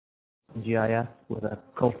GIS with a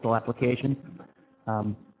coastal application.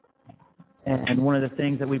 And one of the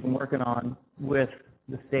things that we've been working on with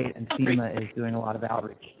the state and FEMA is doing a lot of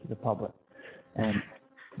outreach to the public. And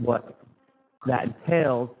what that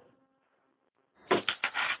entails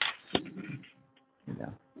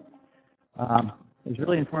is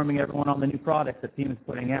really informing everyone on the new products that FEMA is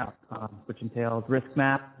putting out, which entails risk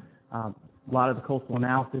map. A lot of the coastal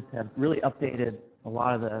analysis have really updated a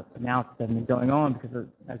lot of the analysis that have been going on because,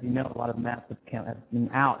 as you know, a lot of the maps have been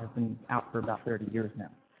out for about 30 years now.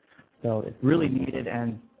 So it's really needed,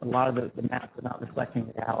 and a lot of the maps are not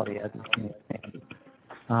reflecting reality as we've seen it.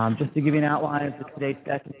 Just to give you an outline of today's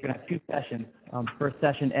session, we're going to have two sessions. First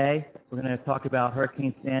session A, we're going to talk about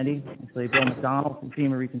Hurricane Sandy. Actually, Bill McDonnell from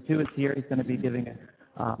FEMA Region 2 is here. He's going to be giving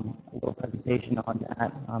a little presentation on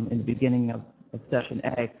that in the beginning of session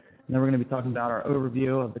A. And then we're going to be talking about our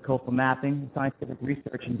overview of the coastal mapping, the scientific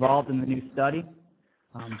research involved in the new study,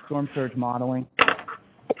 storm surge modeling,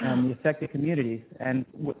 and the affected communities. And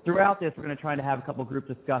throughout this, we're going to try to have a couple group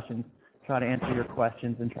discussions, try to answer your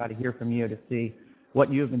questions, and try to hear from you to see what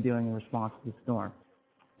you've been doing in response to the storm.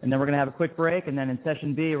 And then we're going to have a quick break, and then in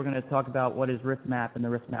session B, we're going to talk about what is RiskMap and the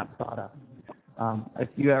RiskMap product. If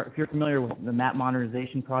you're familiar with the map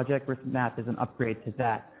modernization project, RiskMap is an upgrade to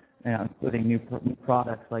that, including new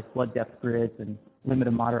products like flood depth grids and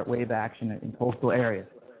limited moderate wave action in coastal areas.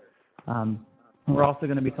 We're also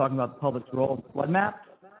going to be talking about the public's role in flood maps,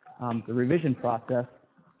 the revision process,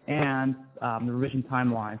 and the revision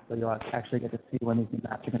timeline, so you'll actually get to see when these new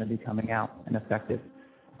maps are going to be coming out and effective.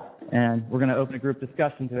 And we're going to open a group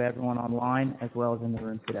discussion to everyone online as well as in the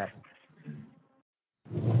room today.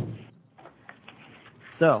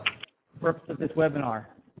 So, the purpose of this webinar,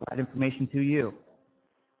 provide information to you.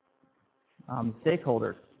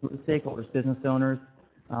 Stakeholders, business owners,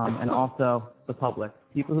 and also the public.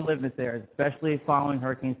 People who live in this area, especially following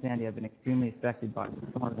Hurricane Sandy, have been extremely affected by the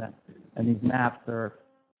storm event, and these maps are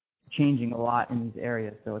changing a lot in these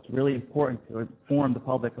areas, so it's really important to inform the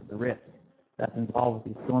public of the risk that's involved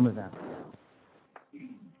with these storm events.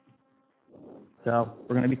 So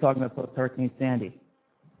we're going to be talking about post-Hurricane Sandy,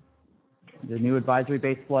 the new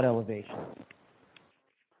advisory-based flood elevation,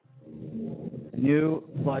 the new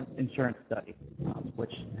flood insurance study,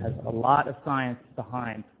 which has a lot of science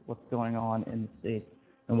behind what's going on in the state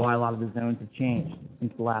and why a lot of the zones have changed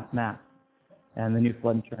since the last map, and the new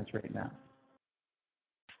flood insurance rate map.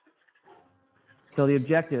 So the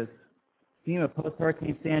objectives, FEMA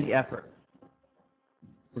post-Hurricane Sandy efforts.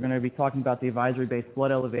 We're going to be talking about the advisory-based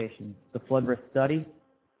flood elevation, the flood risk study,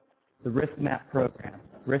 the risk map program.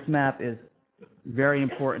 Risk map is very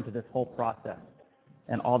important to this whole process,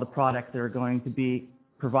 and all the products that are going to be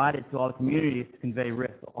provided to all the communities to convey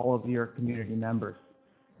risk to all of your community members.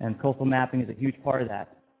 And coastal mapping is a huge part of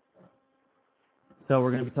that. So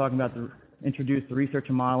we're going to be talking about introduce the research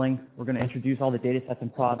and modeling. We're going to introduce all the data sets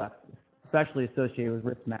and products, especially associated with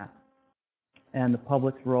risk map, and the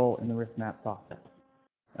public's role in the risk map process,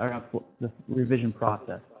 or the revision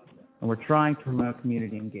process. And we're trying to promote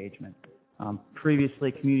community engagement.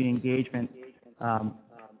 Previously, community engagement,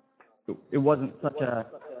 it wasn't such a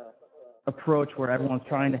approach where everyone's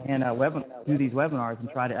trying to hand out do these webinars and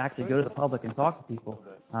try to actually go to the public and talk to people.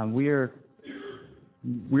 We're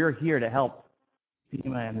here to help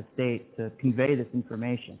FEMA and the state to convey this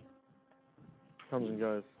information.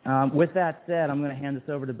 With that said, I'm going to hand this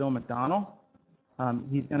over to Bill McDonnell.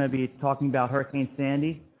 He's going to be talking about Hurricane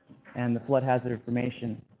Sandy and the flood hazard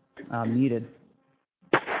information needed.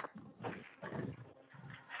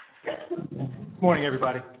 Good morning,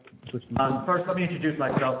 everybody. First, let me introduce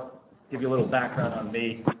myself, give you a little background on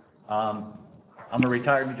me. I'm a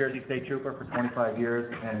retired New Jersey State Trooper for 25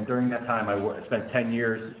 years, and during that time, I spent 10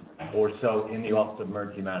 years or so in the Office of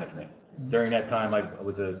Emergency Management. During that time, I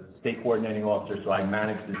was a state coordinating officer, so I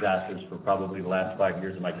managed disasters for probably the last 5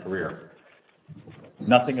 years of my career.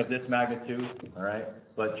 Nothing of this magnitude, all right?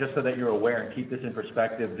 But just so that you're aware and keep this in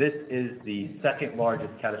perspective, this is the second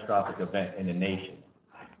largest catastrophic event in the nation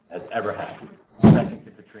has ever happened, second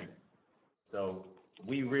to Katrina. So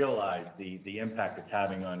we realize the impact it's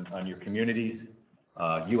having on your communities,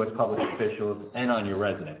 U.S. public officials, and on your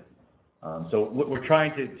residents. So we're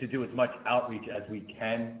trying to do as much outreach as we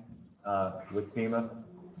can with FEMA.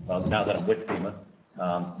 Now that I'm with FEMA,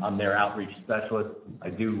 I'm their outreach specialist. I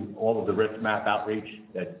do all of the risk map outreach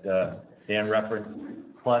that Dan referenced.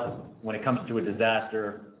 Plus, when it comes to a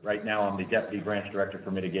disaster, right now I'm the Deputy Branch Director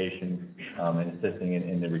for Mitigation and assisting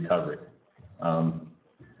in the recovery.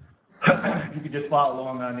 You can just follow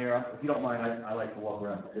along on there. If you don't mind, I like to walk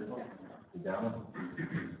around this one, the down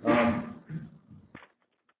one.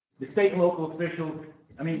 The state and local officials,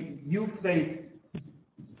 I mean, you face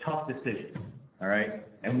tough decisions, all right?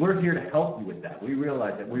 And we're here to help you with that. We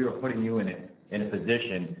realize that we are putting you in a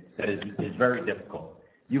position that is very difficult.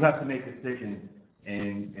 You have to make decisions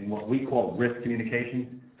in what we call risk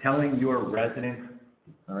communication, telling your residents,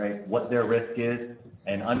 all right, what their risk is,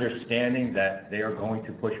 and understanding that they are going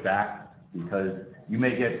to push back, because you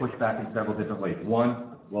may get pushed back in several different ways.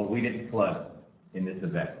 One, well, we didn't flood in this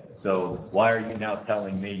event, so why are you now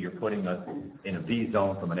telling me you're putting us in a B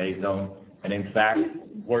zone from an A zone? And in fact,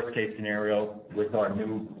 worst case scenario, with our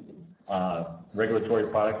new regulatory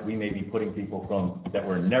product, we may be putting people that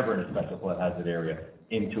were never in a special flood hazard area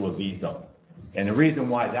into a B zone. And the reason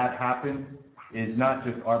why that happens is not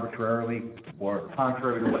just arbitrarily or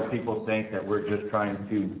contrary to what people think, that we're just trying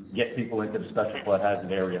to get people into the special flood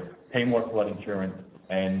hazard area, pay more flood insurance,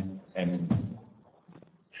 and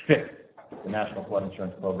fix the National Flood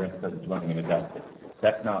Insurance Program because it's running in a deficit.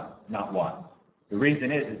 That's not why. The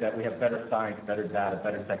reason is that we have better science, better data,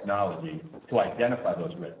 better technology to identify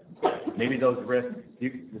those risks. Maybe those risks,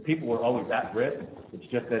 the people were always at risk, it's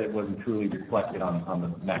just that it wasn't truly reflected on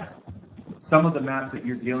the map. Some of the maps that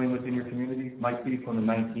you're dealing with in your community might be from the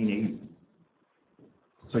 1980s.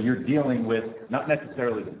 So you're dealing with not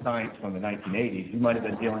necessarily the science from the 1980s, you might have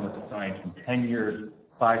been dealing with the science from 10 years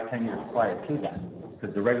prior to that,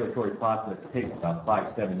 because the regulatory process takes about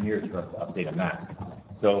 5-7 years for us to update a map.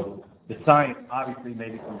 So the science, obviously,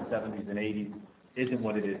 maybe from the 70s and 80s, isn't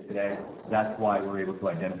what it is today. That's why we're able to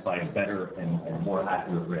identify a better and more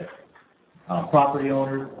accurate risk. Property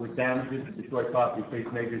owners with damages to destroyed property face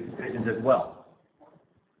major decisions as well.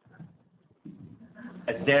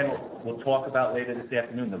 As Dan will talk about later this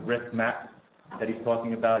afternoon, the risk map that he's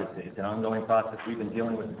talking about, it's an ongoing process. We've been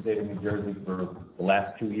dealing with the state of New Jersey for the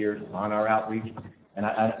last 2 years on our outreach, and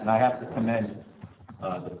I have to commend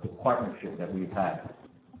the partnership that we've had.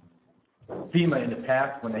 FEMA in the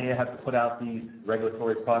past, when they have to put out these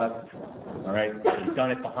regulatory products, all right, they've done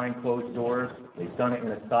it behind closed doors, they've done it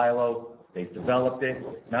in a silo, they've developed it.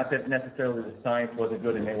 Not that necessarily the science wasn't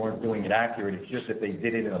good and they weren't doing it accurate, it's just that they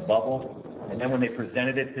did it in a bubble, and then when they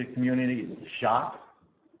presented it to the community, it was a shock,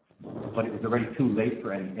 but it was already too late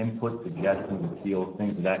for any input, suggestions, appeals,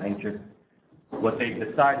 things of that nature. What they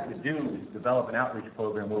decided to do is develop an outreach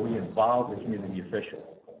program where we involve the community officials.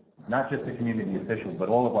 Not just the community officials, but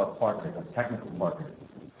all of our partners, our technical partners,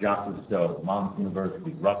 COUSTEAU, Monmouth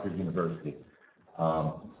University, Rutgers University,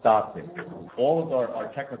 Stockton, all of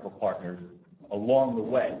our technical partners along the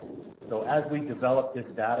way. So as we develop this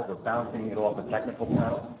data, we're bouncing it off a technical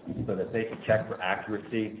panel so that they can check for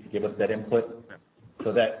accuracy, give us that input,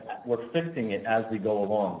 so that we're fixing it as we go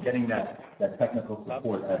along, getting that technical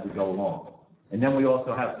support as we go along. And then we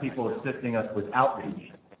also have people assisting us with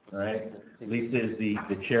outreach, all right? Lisa is the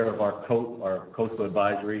chair of our coastal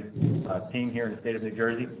advisory team here in the state of New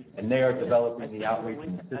Jersey, and they are developing the outreach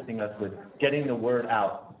and assisting us with getting the word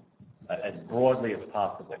out as broadly as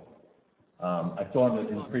possible. I saw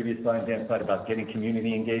in the previous slide, Dan slide, about getting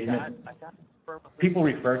community engagement. People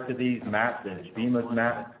refer to these maps as FEMA's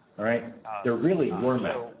maps, all right? They're really your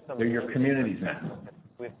maps. They're your community's maps.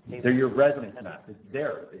 They're your residents' maps. It's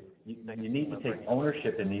theirs. You need to take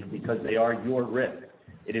ownership in these because they are your risk.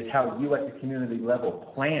 It is how you at the community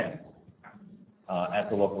level plan at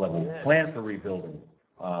the local level, plan for rebuilding,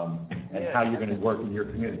 and how you're going to work in your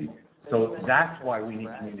community. So that's why we need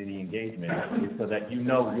community engagement, is so that you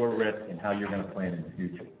know your risk and how you're going to plan in the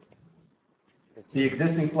future. The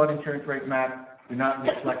existing flood insurance rate maps do not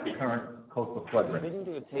reflect the current coastal flood risk.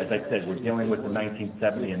 As I said, we're dealing with the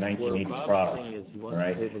 1970 and 1980 products, all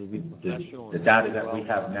right? The data that we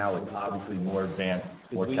have now is obviously more advanced,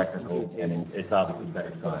 more technical, and it's obviously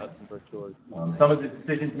better science. Some of the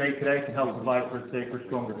decisions made today can help provide for a safer,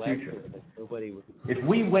 stronger future. If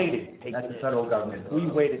we waited, as the federal government, if we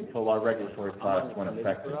waited until our regulatory products went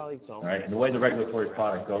effective, all right, and the way the regulatory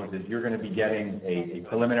product goes is you're going to be getting a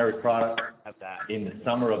preliminary product in the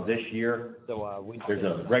summer of this year. There's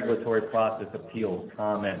a regulatory process, appeals,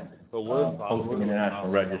 comment, posting in the National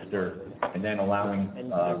Register, and then allowing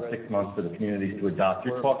 6 months for the communities to adopt.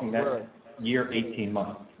 You're talking that year, 18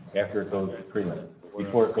 months after it goes prelim,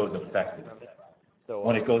 before it goes effective.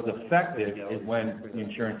 When it goes effective is when the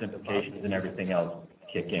insurance implications and everything else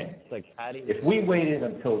kick in. If we waited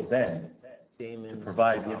until then to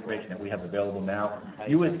provide the information that we have available now,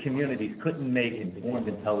 you as communities couldn't make informed,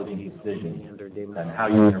 intelligent decisions on how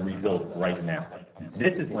you're going to rebuild right now.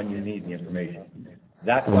 This is when you need the information.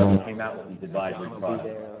 That's why we came out with these advisory products.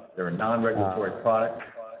 They're a non-regulatory product.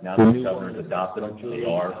 Now that the governor's adopted them, they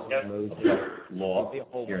are law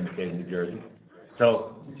here in the state of New Jersey.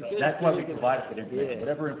 So that's why we provided that information.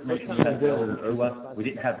 Whatever information we had available to us, we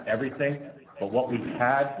didn't have everything, But what we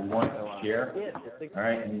had, we wanted to share, all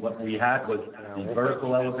right, and what we had was the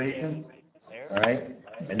vertical elevation, all right,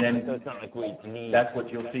 and then that's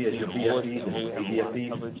what you'll see as your VFEs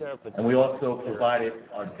and ADFEs. And we also provided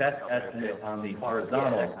our best estimate on the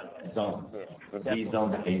horizontal zone, B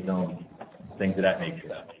zone to A zone, things of that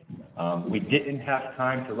nature. We didn't have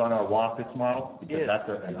time to run our WAFIS model because that's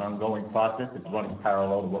an ongoing process. It's running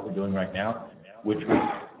parallel to what we're doing right now, which will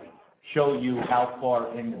show you how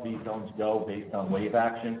far in the B zones go based on wave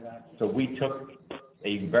action. So we took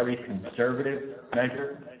a very conservative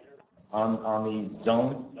measure on the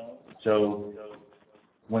zone. So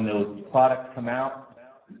when those products come out,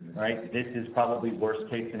 right, this is probably worst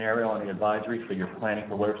case scenario on the advisory, so you're planning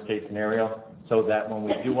for worst case scenario, so that when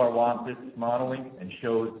we do our WAFIS modeling and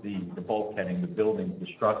shows the bulkheading, the buildings, the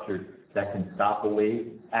structures that can stop a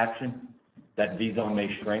wave action, that V zone may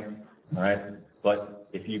shrink, all right? But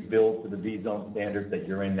if you build to the V zone standards that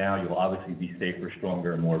you're in now, you'll obviously be safer,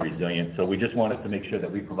 stronger, and more resilient. So we just wanted to make sure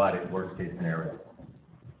that we provided worst case scenario.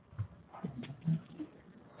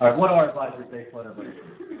 All right, what are advisory-based flood elevation?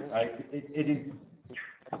 All right, it is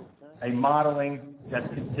a modeling that's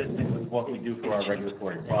consistent with what we do for our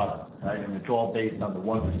regulatory products, right? And it's all based on the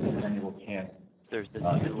 1% annual chance that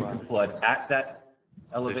you can flood at that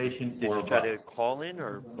elevation or above. Did you try to call in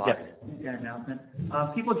or live? Yes. Yeah, announcement.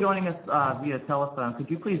 People joining us via telephone, could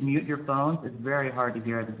you please mute your phones? It's very hard to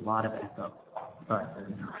hear. There's a lot of echo. Sorry.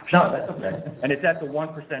 No, that's okay. And it's at the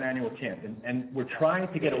 1% annual chance. And we're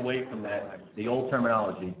trying to get away from that, the old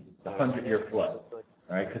terminology, the 100-year flood, all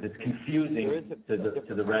right? Because it's confusing to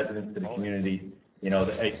the residents, to the community. You know,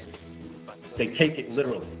 they take it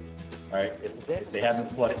literally, all right? If they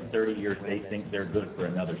haven't flooded in 30 years, they think they're good for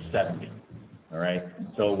another 70, all right?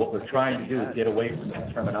 So what we're trying to do is get away from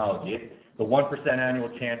that terminology. The 1% annual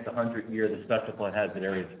chance, the 100-year, the special flood hazard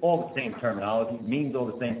area, it's all the same terminology, means all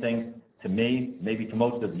the same thing to me, maybe to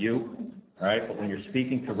most of you, all right? But when you're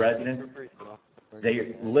speaking to residents,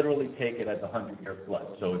 they literally take it as a 100-year flood.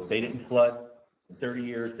 So if they didn't flood in 30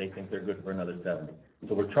 years, they think they're good for another 70.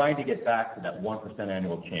 So we're trying to get back to that 1%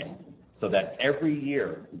 annual chance so that every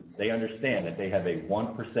year they understand that they have a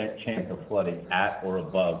 1% chance of flooding at or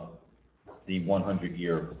above the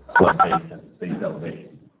 100-year flood base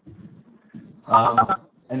elevation.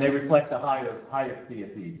 And they reflect the highest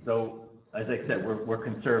CFE. So as I said, we're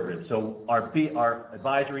conservative. So our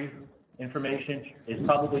advisory information is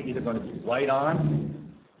probably either going to be right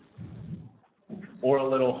on or a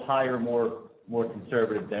little higher, more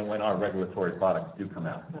conservative than when our regulatory products do come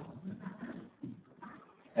out.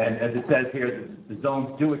 And as it says here, the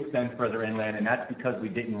zones do extend further inland, and that's because we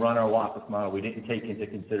didn't run our WAFIS model. We didn't take into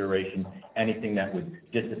consideration anything that would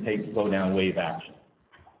dissipate, slow down wave action.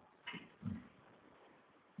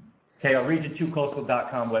 Okay, our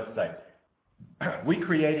region2coastal.com website. We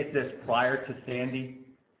created this prior to Sandy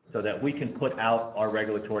so that we can put out our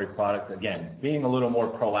regulatory products. Again, being a little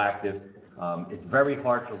more proactive. It's very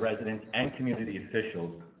hard for residents and community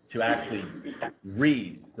officials to actually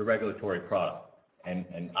read the regulatory product.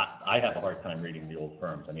 And I have a hard time reading the old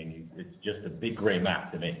firms. I mean, it's just a big gray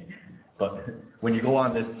map to me. But when you go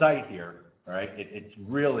on this site here, all right, it's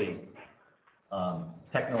really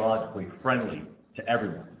technologically friendly to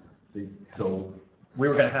everyone. So we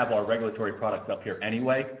were going to have our regulatory products up here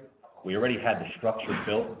anyway. We already had the structure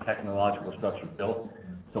built, technological structure built.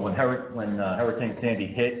 So when Hurricane Sandy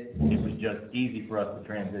hit, it was just easy for us to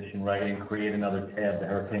transition right in, create another tab, the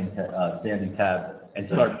Hurricane Sandy tab, and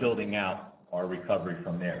start building out our recovery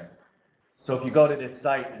from there. So if you go to this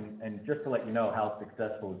site, and just to let you know how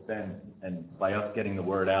successful it's been, and by us getting the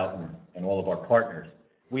word out and all of our partners,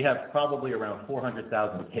 we have probably around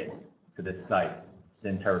 400,000 hits to this site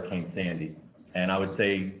since Hurricane Sandy. And I would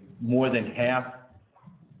say more than half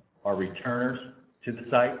are returners to the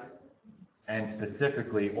site, and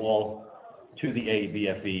specifically all to the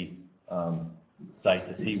ABFE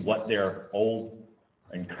site to see what their old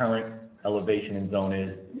and current elevation and zone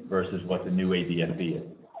is versus what the new ABFE is.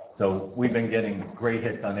 So we've been getting great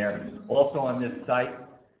hits on there. Also on this site,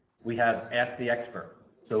 we have Ask the Expert.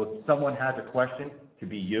 So if someone has a question, it could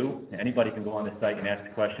be you, anybody can go on this site and ask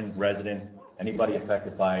a question, resident, anybody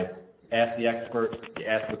affected by it. Ask the Expert, you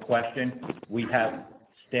ask the question. We have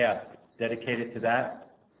staff dedicated to that.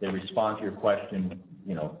 They respond to your question,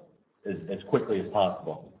 you know, as quickly as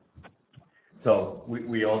possible. So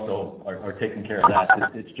we also are taking care of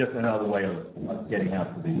that. It's just another way of getting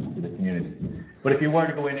out to the community. But if you were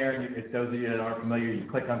to go in there, and if those of you that aren't familiar, you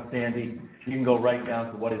click on Sandy, you can go right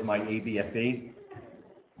down to what is my ABFE.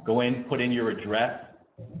 Go in, put in your address,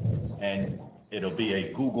 and it'll be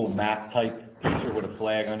a Google map type picture with a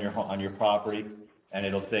flag on your property, and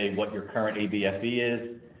it'll say what your current ABFE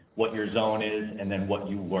is, what your zone is, and then what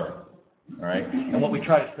you were, all right? And what we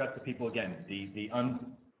try to stress to people, again, the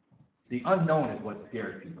unknown is what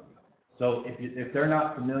scares people. So if they're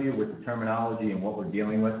not familiar with the terminology and what we're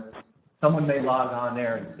dealing with, someone may log on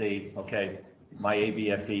there and say, okay, my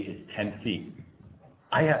ABFE is 10 feet.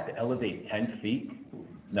 I have to elevate 10 feet?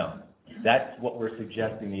 No. That's what we're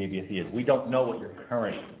suggesting the ABFE is. We don't know what your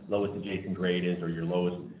current lowest adjacent grade is or your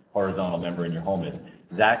lowest horizontal member in your home is.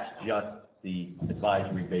 That's just the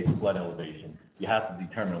advisory-based flood elevation. You have to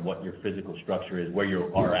determine what your physical structure is, where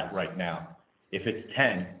you are at right now. If it's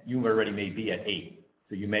 10, you already may be at 8,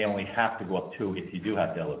 so you may only have to go up 2 if you do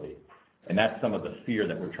have to elevate. And that's some of the fear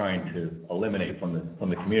that we're trying to eliminate from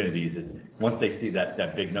the communities is once they see that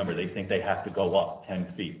big number, they think they have to go up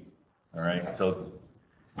 10 feet, all right? So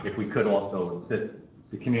if we could also assist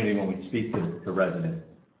the community when we speak to residents,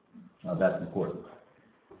 that's important.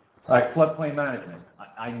 All right, floodplain management.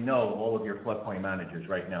 I know all of your floodplain managers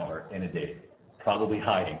right now are inundated, probably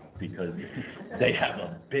hiding because they have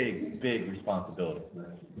a big responsibility.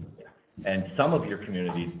 And some of your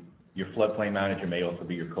communities, your floodplain manager may also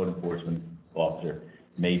be your code enforcement officer,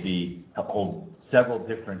 may hold several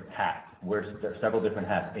different hats, wear several different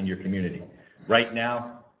hats in your community. Right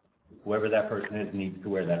now, whoever that person is needs to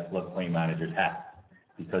wear that floodplain manager's hat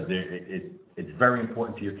because it's very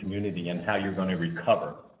important to your community and how you're going to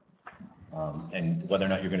recover and whether or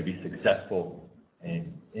not you're going to be successful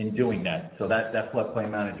in doing that. So that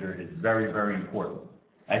floodplain manager is very important.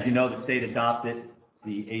 As you know, the state adopted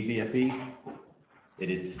the ABFE. It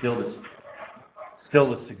is still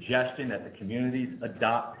the suggestion that the communities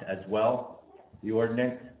adopt as well the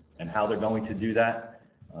ordinance and how they're going to do that.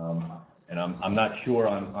 And I'm not sure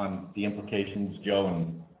on the implications, Joe,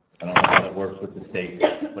 and I don't know how that works with the state,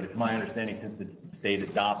 but it's my understanding since the state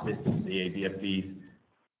adopted the ABFEs,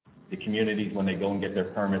 the communities, when they go and get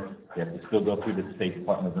their permits, they have to still go through the State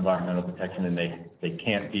Department of Environmental Protection, and they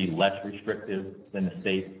can't be less restrictive than the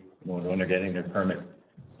state when they're getting their permit.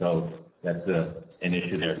 So that's an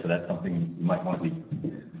issue there. So that's something you might want to be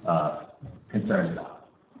concerned about.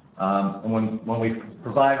 And when we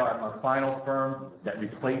provide our final firm that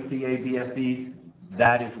replace the ABFEs,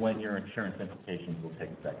 that is when your insurance implications will take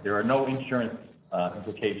effect. There are no insurance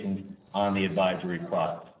implications on the advisory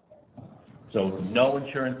product. So no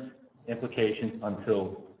insurance implications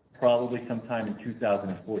until probably sometime in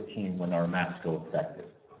 2014 when our maps go effective.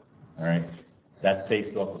 All right? That's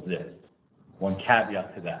based off of this. One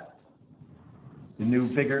caveat to that. The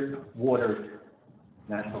new Bigger Waters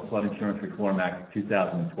National Flood Insurance Reform Act of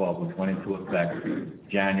 2012, which went into effect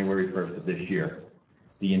January 1st of this year.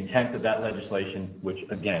 The intent of that legislation, which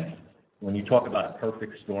again, when you talk about a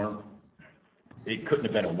perfect storm, it couldn't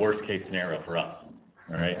have been a worst case scenario for us,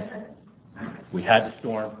 all right? We had the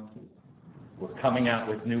storm, we're coming out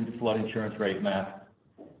with new flood insurance rate map,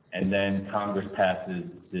 and then Congress passes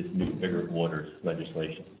this new Bigger Waters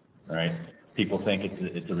legislation, all right? People think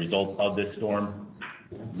it's a result of this storm.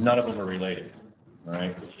 None of them are related, all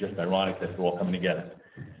right? It's just ironic that they're all coming together.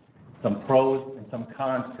 Some pros and some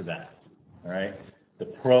cons to that, all right? The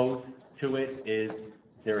pros to it is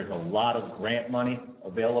there is a lot of grant money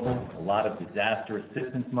available, a lot of disaster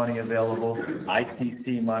assistance money available,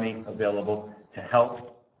 ITC money available to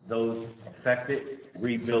help those affected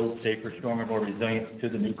rebuild safer, stronger, more resilient to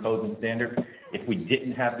the new codes and standards. If we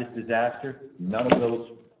didn't have this disaster, none of those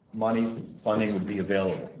funding would be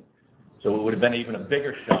available. So it would have been even a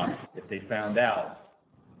bigger shock if they found out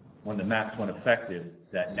when the maps went effective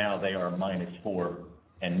that now they are -4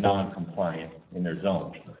 and non-compliant in their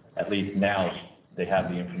zones. At least now they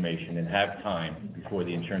have the information and have time before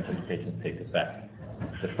the insurance implications take effect.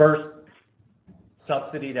 The first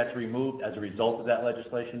subsidy that's removed as a result of that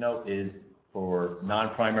legislation, though, is for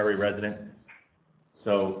non-primary residents.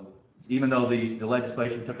 So even though the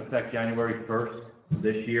legislation took effect January 1st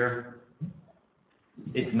this year,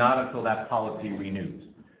 it's not until that policy renews.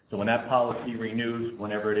 So when that policy renews,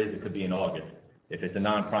 whenever it is, it could be in August. If it's a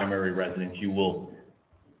non-primary resident,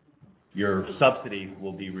 your subsidy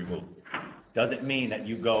will be removed. Doesn't mean that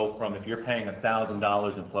you go from, if you're paying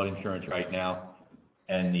 $1,000 in flood insurance right now,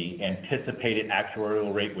 and the anticipated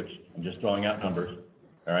actuarial rate, which I'm just throwing out numbers,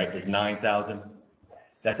 all right, is $9,000.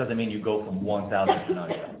 That doesn't mean you go from $1,000 to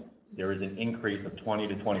 $9,000. There is an increase of 20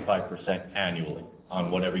 to 25% annually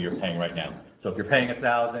on whatever you're paying right now. So if you're paying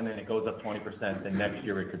 $1,000 and it goes up 20%, then next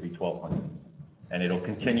year it could be $1,200, and it'll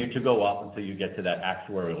continue to go up until you get to that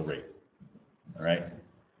actuarial rate. All right.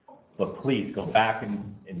 But please go back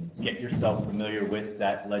and get yourself familiar with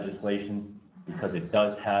that legislation because it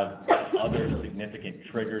does have other significant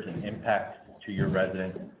triggers and impacts to your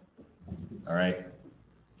residents. All right.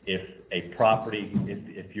 If a property,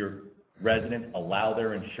 if your residents allow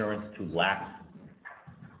their insurance to lapse,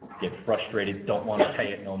 get frustrated, don't want to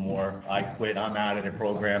pay it no more, I quit, I'm out of the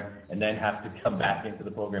program, and then have to come back into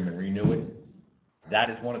the program and renew it, that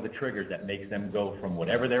is one of the triggers that makes them go from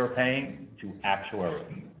whatever they were paying to actuarial.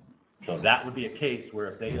 So that would be a case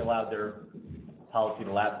where if they allowed their policy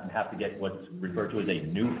to lapse and have to get what's referred to as a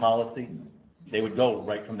new policy, they would go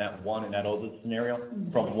right from that one in that older scenario,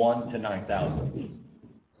 from 1 to 9,000.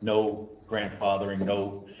 No grandfathering,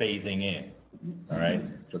 no phasing in, all right?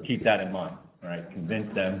 So keep that in mind, all right?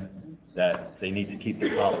 Convince them that they need to keep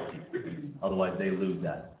their policy, otherwise they lose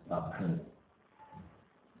that opportunity.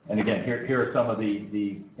 And again, here are some of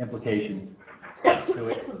the implications to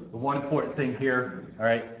it. The one important thing here, all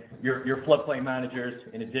right, your floodplain managers,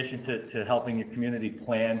 in addition to helping your community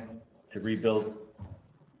plan to rebuild,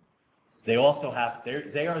 they also have,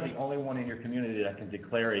 they are the only one in your community that can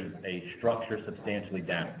declare a structure substantially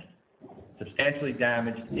damaged. Substantially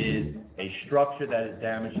damaged is a structure that is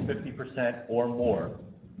damaged 50% or more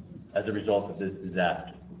as a result of this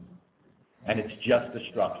disaster. And it's just the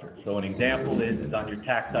structure. So an example is on your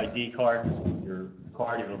tax ID card,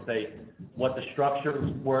 it'll say what the structure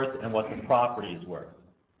is worth and what the property is worth.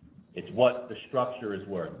 It's what the structure is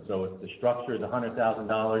worth. So if the structure is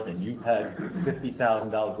 $100,000 and you've had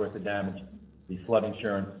 $50,000 worth of damage, the flood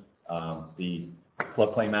insurance, the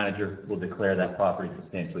floodplain manager will declare that property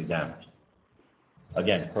substantially damaged.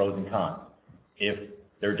 Again, pros and cons. If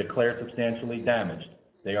they're declared substantially damaged,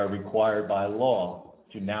 they are required by law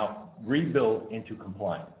to now rebuild into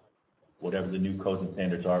compliance, whatever the new codes and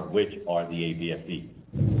standards are, which are the ABFE.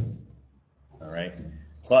 All right?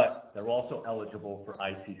 But they're also eligible for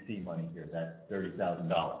ICC money here, that's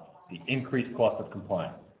 $30,000, the increased cost of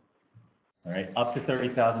compliance. All right, up to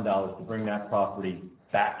 $30,000 to bring that property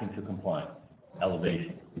back into compliance,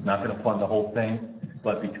 elevation. He's not going to fund the whole thing,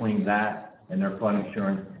 but between that and their flood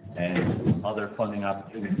insurance and other funding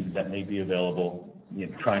opportunities that may be available,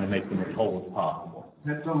 trying to make them as whole as possible.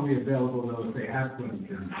 That's only available though if they have flood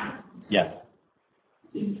insurance. Yes.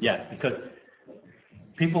 Yes, because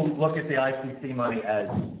people look at the ICC money as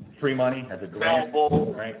free money, as a grant,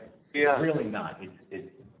 right? Yeah. It's really not.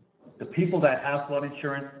 It's the people that have flood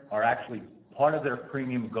insurance are actually, part of their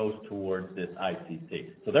premium goes towards this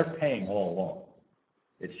ICC. So they're paying all along.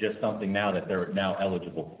 It's just something now that they're now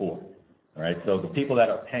eligible for. All right, so the people that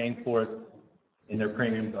are paying for it in their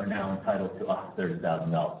premiums are now entitled to up to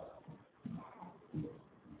 $30,000.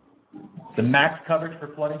 The max coverage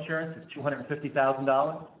for flood insurance is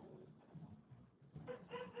 $250,000.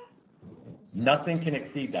 Nothing can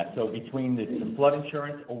exceed that. So between the flood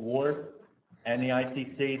insurance award and the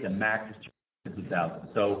ICC, the max is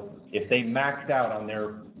 $250,000. So if they maxed out on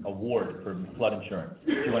their award for flood insurance,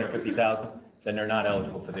 $250,000, then they're not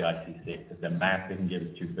eligible for the ICC because the max they can give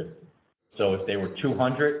is $250,000. So if they were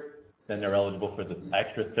 $200,000, then they're eligible for the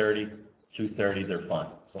extra $30,000, $230,000, they're fine,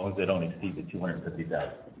 as long as they don't exceed the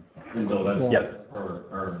 $250,000. So that's Yes. per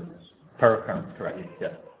occurrence. Per occurrence, correct,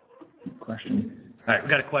 yes. Question. All right, we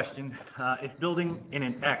got a question. If building in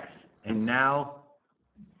an X and now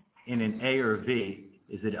in an A or V,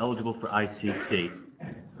 is it eligible for ICC?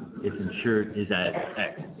 If insured is at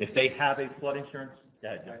X. If they have a flood insurance, go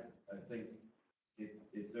ahead, Jeff. I think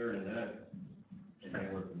if they're in that and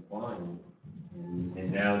they were complying,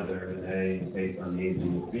 and now they're in A based on the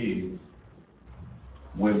aging of fees,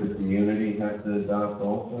 would the community have to adopt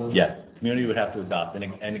also? Yes, community would have to adopt.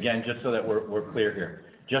 And again, just so that we're clear here,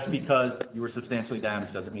 just because you were substantially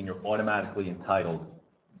damaged doesn't mean you're automatically entitled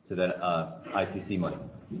to that ICC money.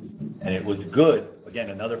 And it was good, again,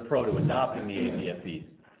 another pro to adopting the ABFEs.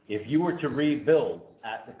 If you were to rebuild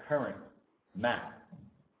at the current map,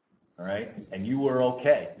 all right, and you were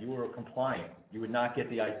okay, you were compliant, you would not get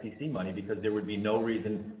the ICC money because there would be no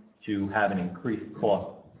reason to have an increased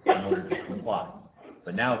cost in order to comply.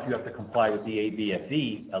 But now if you have to comply with the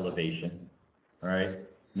ABFE elevation, all right,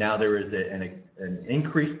 now there is an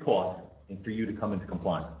increased cost for you to come into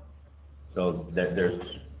compliance. So there's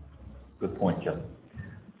good point, Joe.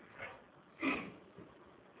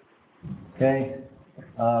 Okay,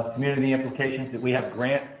 community implications, that we have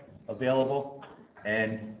grants available,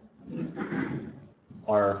 and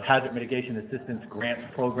our hazard mitigation assistance grants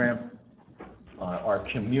program are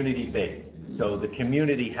community-based. So the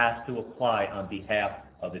community has to apply on behalf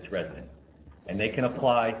of its residents. And they can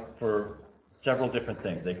apply for several different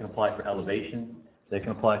things. They can apply for elevation, they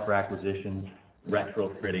can apply for acquisitions,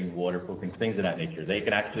 retrofitting, waterproofing, things of that nature. They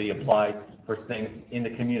can actually apply for things in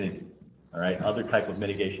the community, all right, other type of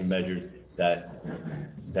mitigation measures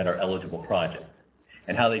that are eligible projects.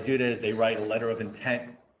 And how they do that is they write a letter of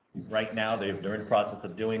intent. Right now, they're in the process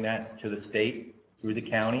of doing that to the state, through the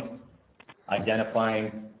county,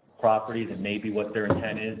 identifying properties, it may be what their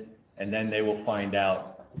intent is, and then they will find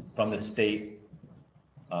out from the state,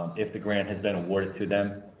 if the grant has been awarded to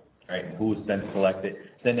them, right, and who's been selected.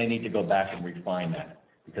 Then they need to go back and refine that,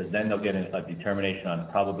 because then they'll get a determination on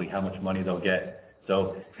probably how much money they'll get.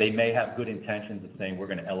 So they may have good intentions of saying, we're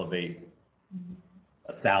gonna elevate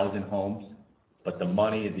 1,000 homes, but the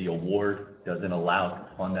money, the award, doesn't allow to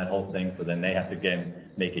fund that whole thing, so then they have to, again,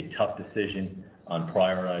 make a tough decision on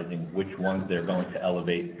prioritizing which ones they're going to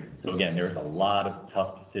elevate. So again, there's a lot of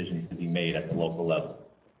tough decisions to be made at the local level.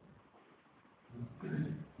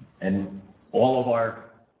 And all of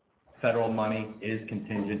our federal money is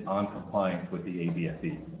contingent on compliance with the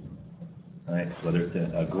ABFE. All right, so whether it's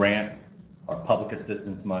a grant or public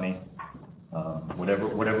assistance money, whatever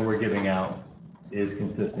we're giving out is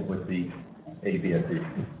consistent with the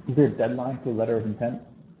ABFE. Is there a deadline for letter of intent?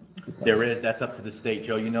 There is, that's up to the state.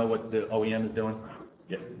 Joe, you know what the OEM is doing?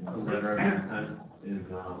 Yep. The letter of intent is,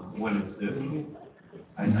 when it's due.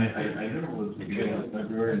 I never was beginning of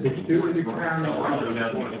February. It's due to the county.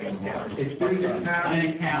 It's due to the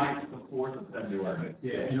county. The 4th of February.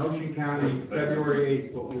 Yeah, in Ocean County,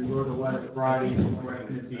 February 8th, but we wrote a letter Friday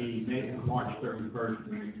requesting it be made March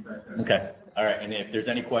 31st, and we expect that. Okay, all right, and if there's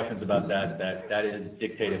any questions about that, that is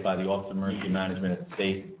dictated by the Office of Emergency Management at the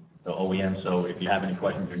state, the OEM, so if you have any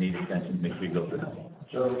questions or need extensions, make sure you go through them.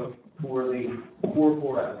 So for the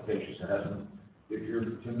 4-4 applications, it hasn't, if your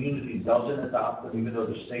community doesn't adopt them, even though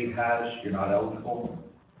the state has, you're not eligible?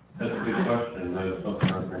 That's a good question. That's something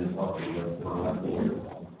I'm going to talk to you.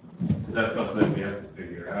 That's something we have to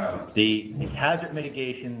figure out. The hazard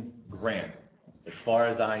mitigation grant, as far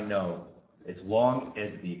as I know, as long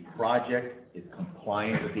as the project is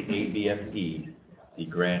compliant with the ABFE, the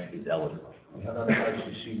grant is eligible. We have other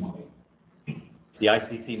ICC money. The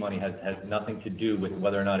ICC money has nothing to do with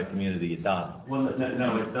whether or not a community adopts. Well,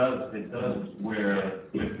 no, it does. It does where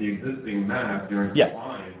with the existing map, you're in Yeah.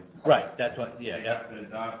 compliance. Right, that's what, yeah. You have to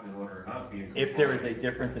adopt in order not to be in If there is a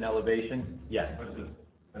difference in elevation, yes.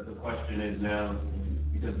 But the question is now,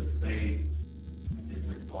 because the state is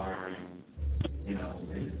requiring, you know,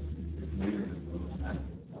 it's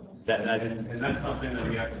and that's something that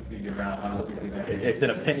we have to figure out how to do that. It's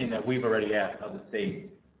an opinion that we've already asked of the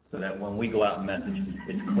state, so that when we go out and message,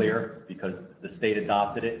 it's clear, because the state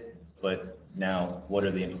adopted it, but now, what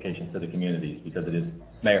are the implications to the communities, because it is,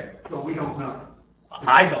 Mayor? So we don't know.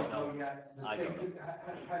 I don't know. I don't know.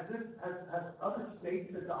 Has other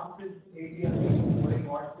states adopted ABFE, the way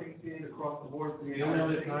our state did across the board? The only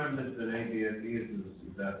other time that's been ABFE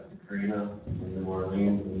is after Katrina in New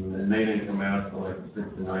Orleans, and they didn't come out for like 6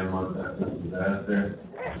 to 9 months after the disaster.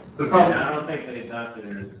 But I don't think they adopted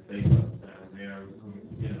it as a state. They're,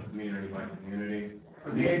 you know, community by community.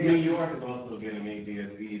 New York is also getting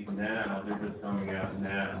ABFEs now. They're just coming out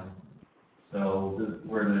now. So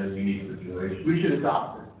we're in a unique situation. We should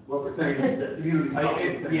adopt it. What we're saying is that community.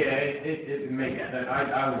 It makes sense.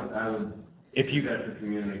 I would. If you, That's the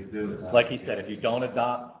community do it. like he said, if you don't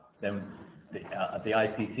adopt, then the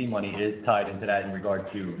ICC money is tied into that in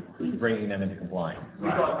regard to bringing them into compliance. We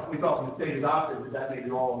thought when the state adopted, that made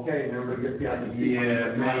it all okay, and everybody gets the ICC.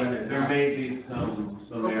 Yeah, there may be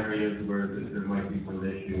some areas where there might be some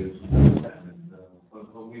issues.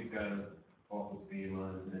 But we've got to talk with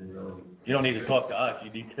FEMA and really. You don't need to talk to us,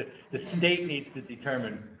 you need to, the state needs to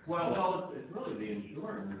determine. Well, it's really the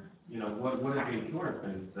insurance. You know, what is the insurance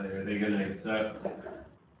going to say? Are they going to accept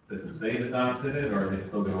that the state adopted it, or are they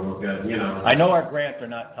still going to look at it, you know? I know our grants are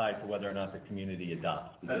not tied to whether or not the community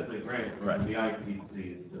adopts. That's the grant, Right. The IPC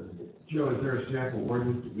is. Joe, is there a sample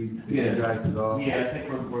ordinance that we Yeah. guys adopt? Yeah, I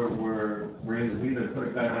think we're either put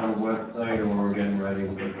it back on the website or we're getting ready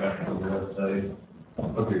to put it back on the website.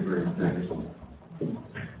 Okay, great, thanks.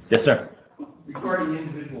 Yes, sir. Regarding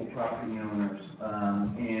individual property owners,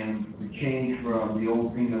 and the change from the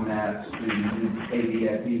old FEMA maps to the new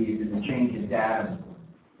ABFE, and the change in data,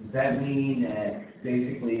 does that mean that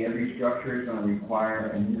basically every structure is going to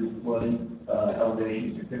require a new flooding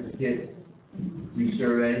elevation certificate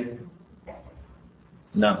resurveyed?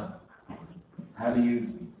 No. How do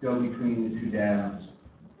you go between the two dams?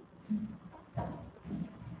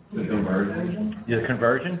 The conversion? The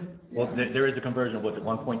conversion? Well, there is a conversion of what's it,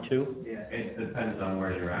 1.2? Yeah. It depends on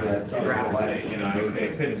where you're at. Yeah, it's around You know,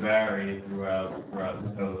 it could vary throughout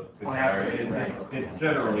the coast. It could vary. It's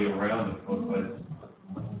generally around the foot, but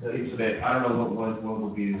I don't know what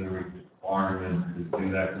would be the requirement to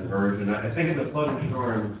do that conversion. I think in the flood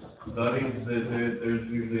insurance studies, there's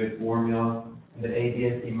usually a formula. The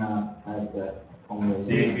ABFE map has that. The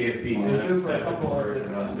ABFE There's does a have a couple other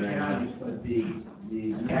conversion on there. counties, but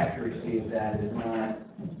the accuracy of that is not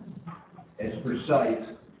as precise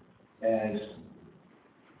as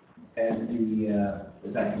as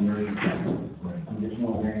that conversion center. I'm just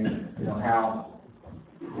wondering, how,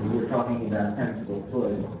 when we're talking about 10 square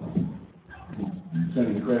foot, it's going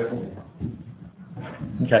to be critical.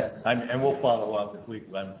 Okay, and we'll follow up if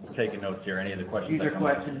I'm taking notes here, any of the questions. These are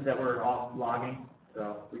questions that we're off logging,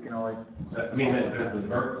 so we can always. I mean, at the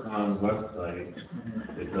Barone website,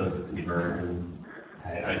 it does the conversion.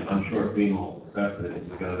 I'm sure FEMA will discuss it if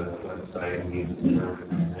you go to the website and use the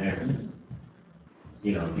conversion there.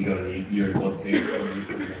 You know, if you go to your location,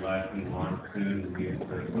 you put your last name on soon, and you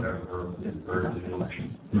put whatever conversion is,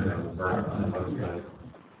 put it on the Barone website.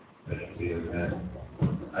 That should be okay.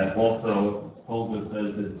 I've also told it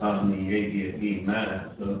says it's on the ADFE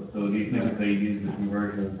map, so do you think if they use the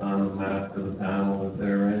conversions on the map for the panel that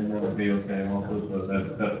they're in, that would be okay also, so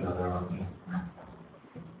that's another option.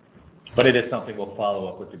 But it is something we'll follow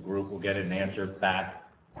up with the group, we'll get an answer back,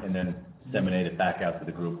 and then disseminate it back out to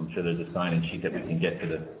the group. I'm sure there's a sign-in sheet that we can get to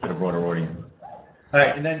the broader audience. All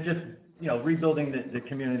right, and then just, rebuilding the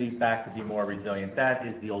community back to be more resilient, that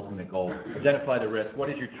is the ultimate goal. Identify the risk, what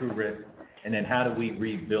is your true risk, and then how do we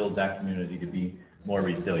rebuild that community to be more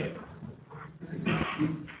resilient?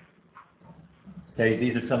 Okay,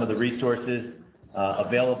 these are some of the resources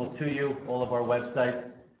available to you, all of our websites.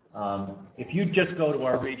 If you just go to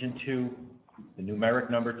our Region 2, the numeric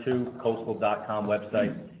number 2, coastal.com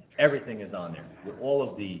website, everything is on there, with all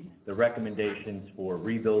of the recommendations for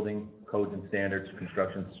rebuilding codes and standards,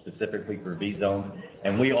 construction specifically for V-zones,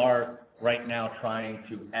 and we are right now trying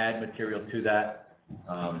to add material to that,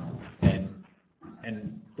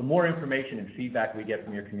 and the more information and feedback we get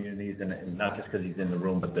from your communities, and not just because he's in the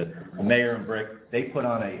room, but the mayor and Brick, they put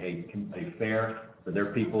on a fair for their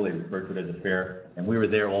people, they refer to it as a fair, and we were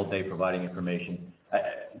there all day providing information.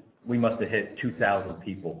 We must have hit 2,000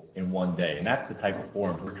 people in one day, and that's the type of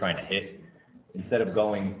forums we're trying to hit. Instead of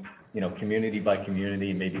going, community by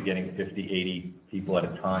community and maybe getting 50, 80 people at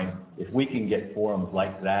a time, if we can get forums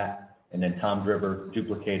like that, and then Tom Driver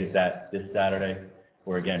duplicated that this Saturday,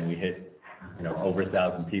 where again we hit, over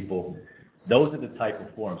 1,000 people. Those are the type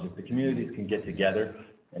of forums. If the communities can get together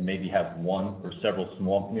and maybe have one or several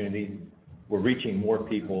small communities, we're reaching more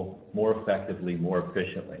people more effectively, more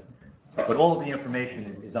efficiently. But all of the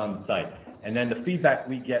information is on the site. And then the feedback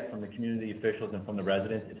we get from the community officials and from the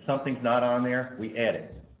residents, if something's not on there, we add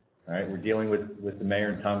it. All right, we're dealing with the mayor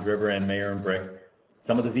and Tom Driver and Mayor and Brick.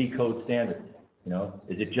 Some of the V code standards,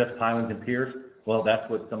 is it just pilings and piers? Well, that's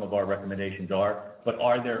what some of our recommendations are. But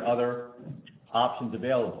are there other options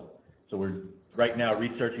available? So we're right now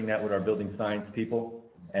researching that with our building science people,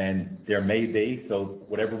 and there may be. So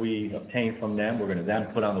whatever we obtain from them, we're going to then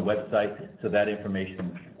put on the website so that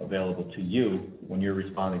information is available to you when you're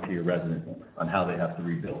responding to your residents on how they have to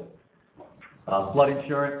rebuild. Flood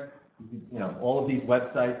insurance, all of these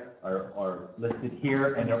websites are listed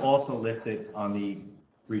here, and they're also listed on the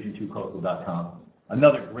region2coastal.com.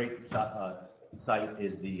 Another great site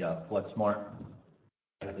is the Flood Smart.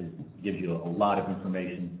 It gives you a lot of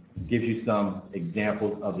information, gives you some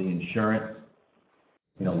examples of the insurance,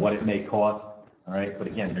 what it may cost, all right? But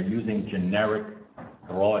again, they're using generic,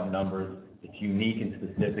 broad numbers. It's unique and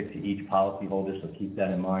specific to each policyholder, so keep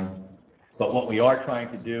that in mind. But what we are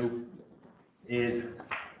trying to do is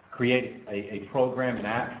create a program, an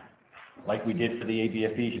app, like we did for the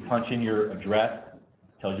ABFEs. You punch in your address,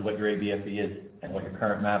 tells you what your ABFE is and what your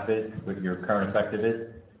current map is, what your current effective is.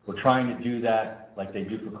 We're trying to do that like they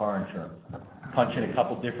do for car insurance. Punch in a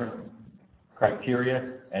couple different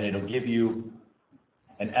criteria, and it'll give you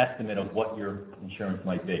an estimate of what your insurance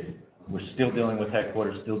might be. We're still dealing with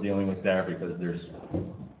headquarters, still dealing with there, because there's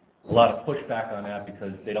a lot of pushback on that,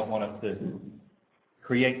 because they don't want us to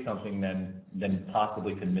create something then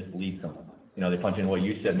possibly could mislead someone. They punch in, well,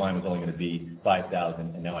 you said mine was only going to be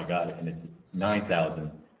 5,000, and now I got it, and it's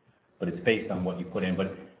 9,000, but it's based on what you put in.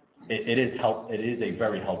 But it is a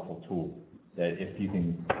very helpful tool that if you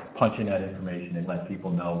can punch in that information and let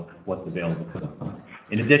people know what's available to them.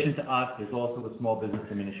 In addition to us, there's also the Small Business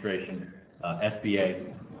Administration,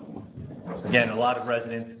 SBA. Again, a lot of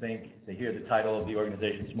residents they hear the title of the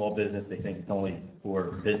organization, small business, they think it's only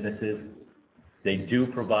for businesses. They do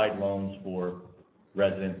provide loans for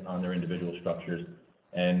residents on their individual structures,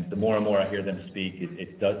 and the more and more I hear them speak,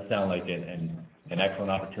 it does sound like an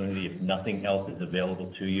excellent opportunity. If nothing else is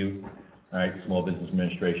available to you, all right, Small Business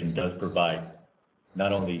Administration does provide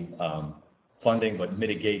not only funding, but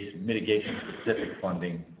mitigation-specific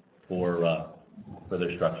funding for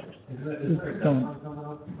their structures.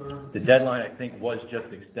 The deadline, I think, was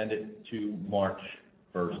just extended to March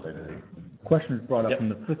 1st, I think. Question was brought up from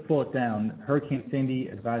the fifth bullet down, Hurricane Sandy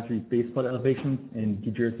advisory base flood elevations in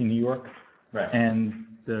New Jersey, New York. Right. And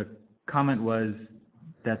the comment was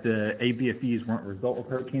that the ABFEs weren't a result of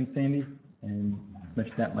Hurricane Sandy, and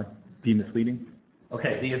mentioned that might be misleading.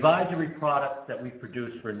 Okay, the advisory products that we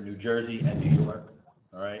produce for New Jersey and New York,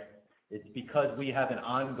 all right, it's because we have an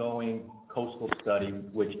ongoing coastal study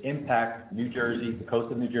which impacts New Jersey, the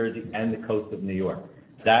coast of New Jersey, and the coast of New York.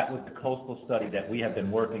 That was the coastal study that we have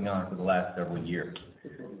been working on for the last several years,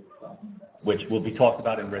 which will be talked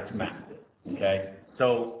about in risk map, okay?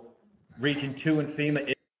 So Region 2 and FEMA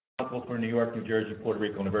is responsible for New York, New Jersey, Puerto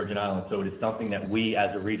Rico, and the Virgin Islands, so it is something that we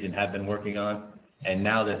as a region have been working on. And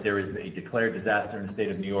now that there is a declared disaster in the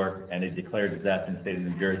state of New York and a declared disaster in the state of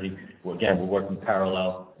New Jersey, well, again, we're working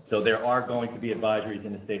parallel. So there are going to be advisories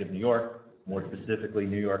in the state of New York, more specifically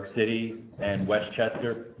New York City and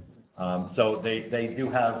Westchester. So they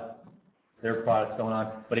do have their products going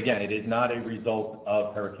on. But again, it is not a result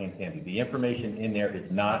of Hurricane Sandy. The information in there is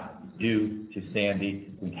not due to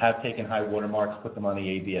Sandy. We have taken high water marks, put them on the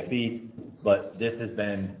ABFE, but this has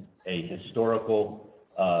been a historical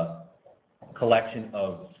collection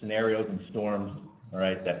of scenarios and storms, all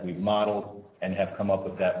right, that we've modeled and have come up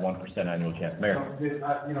with that 1% annual chance. Mayor?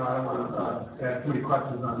 I don't want to ask too many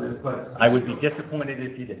questions on this, but I would be disappointed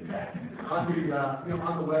if you didn't.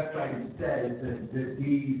 on the website it says that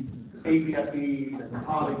the ABFEs and the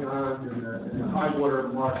polygons and the high water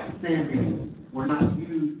mark Sandy were not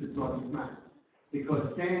used to draw these maps,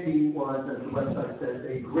 because Sandy was, as the website says,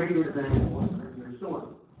 a greater than 100-year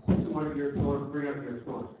storm, 200-year storm, 300-year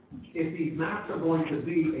storm. If these maps are going to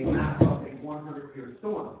be a map of a 100-year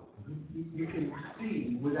storm, you can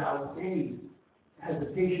see without any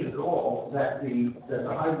hesitation at all that the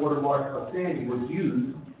high water mark of Sandy was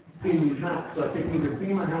used in these maps. So I think either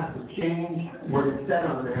FEMA has to change what it said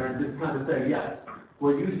on there and just kind of say, yes,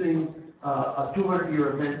 we're using a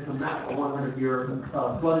 200-year event to map a 100-year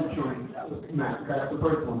flood insurance map. That's the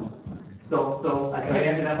first one. So I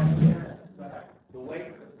ended up.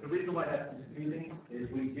 The reason why that's confusing is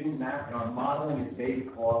we do map, and our modeling is based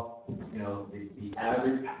off, the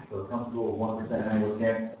average, so it comes to a 1% annual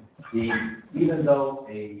chance. Even though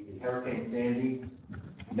a Hurricane Sandy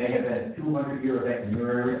may have been a 200-year event in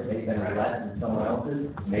your area, may have been less than someone else's,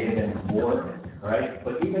 may have been more, right?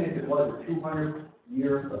 But even if it was a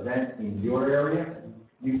 200-year event in your area,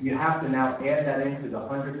 you have to now add that into the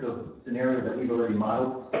hundreds of scenarios that we've already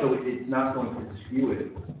modeled, so it's not going to skew it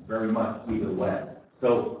very much either way.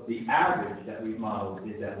 So the average that we've modeled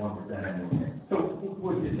is that 1% annual chance. So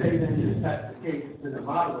would you say then, if that's the case in the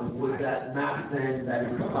modeling, would that map then, that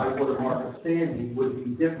is the high water mark of Sandy, would be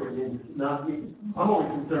different in not be, I'm only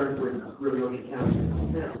concerned with really Ocean County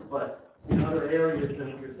now, but in other areas,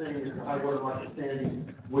 that you're saying that the high water mark of Sandy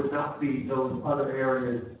would not be those other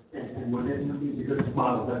areas, and would it be because it's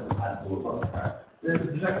modeled as a high water mark?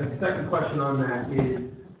 The second question on that is,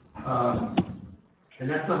 and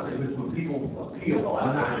that's something that when people appeal,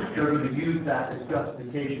 I'm not sure they're going to use that as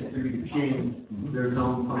justification for you to change their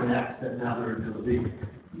zone from an X that now they're into a B.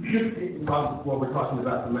 Rob, while we're talking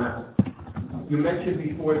about the map, you mentioned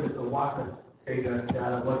before that the WACA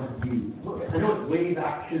data wasn't used. I know it's wave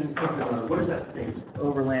action, something like that. What does that stand for?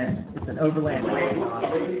 Overland, it's an overland wave model.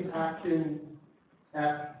 Wave action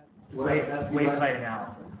at Wave height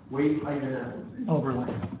analysis. Wave height analysis.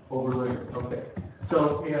 Overland. Okay.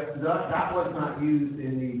 So if that was not used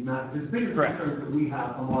in the map, there's bigger concerns that we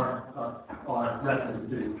have from our residents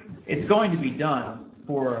too. It's going to be done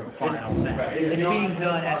for a final thing. Right. It's being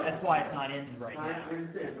done, that's why it's not in right I now.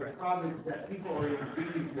 understand, but the problem is that people are in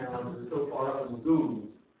cities now that are so far up in the lagoon.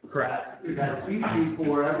 Correct. That it's easy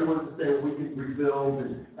for everyone to say, well, we can rebuild,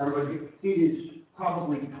 and everybody, it is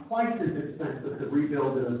probably twice as expensive to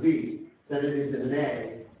rebuild in a B than it is in an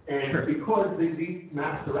A. And sure. Because these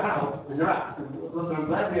maps are out, and they're out. Listen, I'm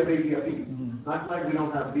glad we have ABFEs. Not glad we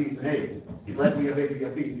don't have Bs and As. I'm glad we have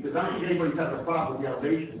ABFEs. Because I don't think anybody's having a problem with the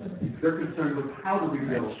elevation. They're concerned with how to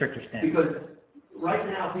rebuild. Stricter standards. Because right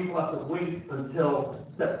now, people have to wait until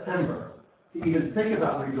September to even think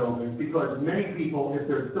about rebuilding, because many people, if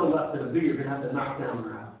they're still left in a B, you're going to have to knock down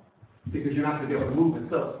their house, because you're not going to be able to move it.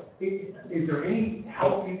 So is there any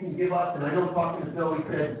help you can give us? And I know talking to Zoe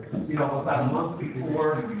said, about a month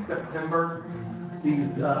before September,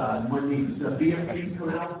 when these BFPs come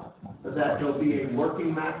out, that there'll be a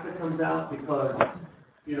working map that comes out, because,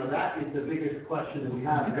 that is the biggest question that we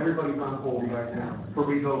have, and everybody's on hold right now for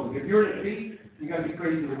rebuilding. If you're in a B, you got to be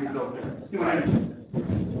crazy to rebuild it. Do what I do.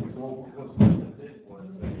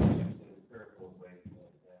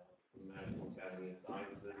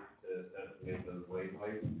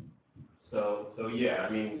 So yeah,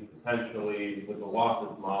 potentially with the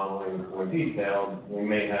WACQUES modeling more detailed, we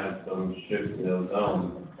may have some shifts in those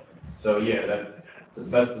zones. So yeah, that's the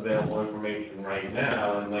best available information right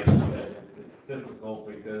now, and like I said, it's difficult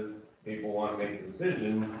because people want to make a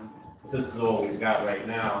decision. This is all we've got right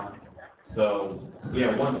now. So,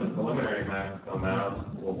 yeah, once the preliminary maps come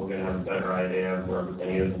out, we're gonna have a better idea of where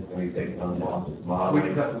everything is, and we take on the office model.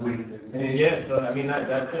 And yeah, so, I mean,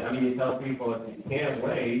 that's it. I mean, you tell people, if you can't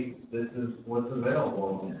wait, this is what's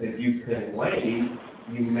available. If you can wait,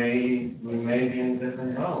 we may be in a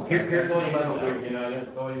different zone. Here's the dilemma, You know,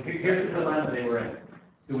 that's always. here's the dilemma they were in.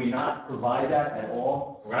 Do we not provide that at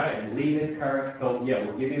all? Right. And leave it current, so, yeah,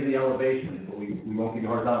 we'll give you the elevation, but we won't give you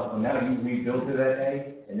horizontal. So now you rebuild to that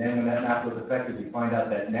A, and then when that map was affected, you find out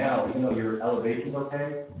that now, even though your elevation's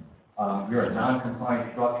okay, you're a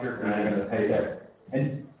non-compliant structure, and you're gonna pay there.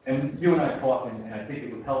 And you and I talked, and I think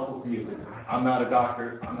it was helpful for you, because I'm not a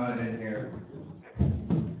doctor, I'm not an engineer.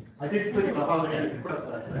 I did put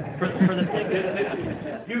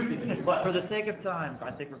For the sake of time,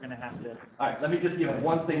 I think we're going to have to. All right, let me just give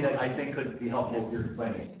one thing that I think could be helpful if you're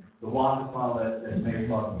explaining. The water model that Mayor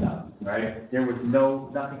talked about, right? There was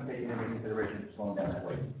nothing taken into consideration for slowing down that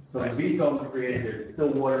wave. So the V zone was created, there's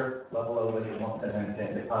still water, level elevation,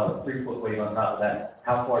 110, they piled a 3-foot wave on top of that.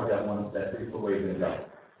 How far is that 3-foot wave going to go?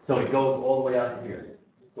 So it goes all the way out to here.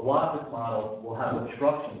 The Wallace model will have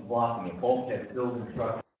obstructions blocking it, bulkheads, building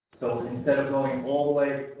structures. So instead of going all the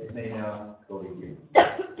way, it may now go to here.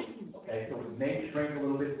 Okay, so it may shrink a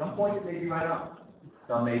little bit. Some points it may be right on.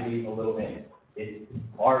 Some may be a little in.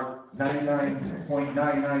 Our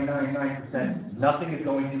 99.9999%, nothing is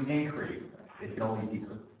going to increase. It's going to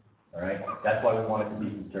decrease. All right? That's why we wanted to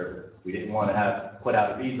be conservative. We didn't want to put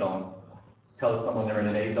out a B zone, tell someone they're in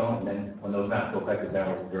an A zone, and then when those maps go effective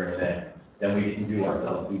down, they're in an A. Then we didn't do our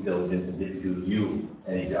due diligence and didn't do you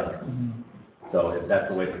any justice. So if that's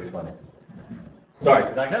the way to explain it. Sorry.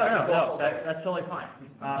 No, that's totally fine.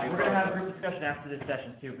 We're going to have a group discussion after this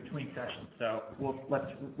session too, between sessions. So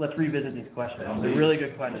let's revisit these questions. They're really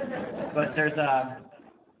good questions. But there's I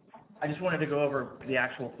just wanted to go over the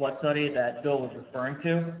actual flood study that Bill was referring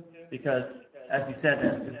to, because as you said,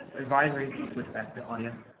 the advisory, switch back to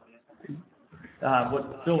audio.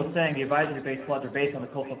 What Bill was saying, the advisory-based floods are based on the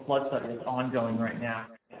coastal flood study that's ongoing right now,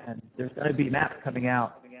 and there's going to be maps coming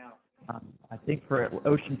out. I think for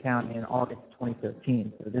Ocean County in August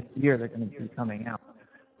 2013. So this year they're going to be coming out.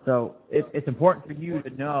 So it's important for you to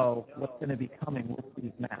know what's going to be coming with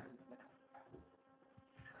these maps.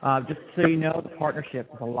 Just so you know, the partnership,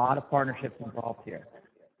 there's a lot of partnerships involved here.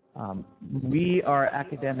 We are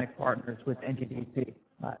academic partners with NJDP,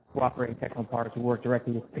 cooperating technical partners who work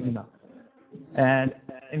directly with FEMA. And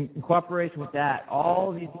in cooperation with that,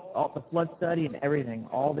 all the flood study and everything,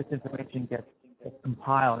 all this information gets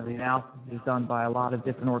compiled, and the analysis is done by a lot of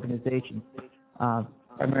different organizations,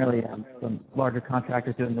 primarily some larger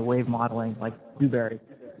contractors doing the wave modeling like Dewberry.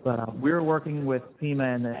 But we're working with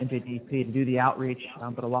FEMA and the NJDP to do the outreach,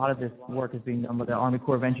 but a lot of this work is being done by the Army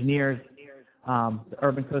Corps of Engineers, the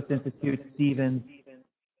Urban Coast Institute, Stevens,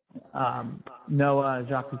 NOAA,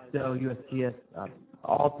 JACQUES, USGS,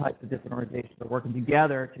 all types of different organizations are working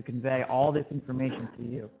together to convey all this information to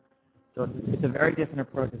you. So it's a very different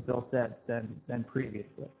approach, as Bill said, than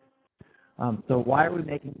previously. So why are we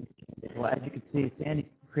making these changes? Well, as you can see,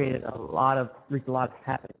 Sandy wreaked a lot of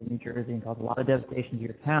havoc in New Jersey and caused a lot of devastation to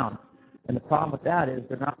your town. And the problem with that is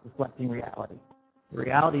they're not reflecting reality. The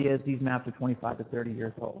reality is these maps are 25 to 30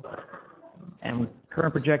 years old. And with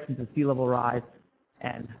current projections of sea level rise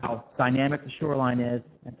and how dynamic the shoreline is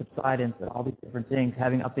and subsidence and all these different things,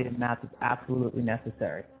 having updated maps is absolutely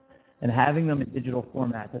necessary. And having them in digital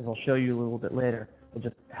formats, as I'll show you a little bit later, will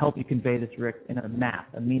just help you convey this risk in a map,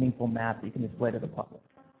 a meaningful map that you can display to the public.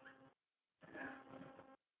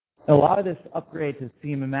 A lot of this upgrade to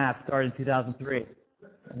FEMA maps started in 2003,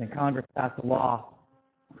 and then Congress passed a law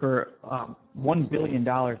for $1 billion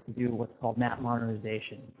to do what's called map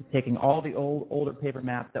modernization, taking all the older paper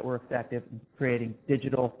maps that were effective and creating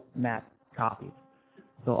digital map copies.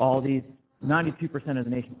 So all these 92% of the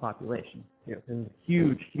nation's population. This is a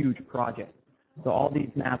huge, huge project. So all these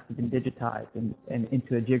maps have been digitized and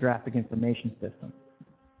into a geographic information system,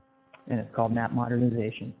 and it's called map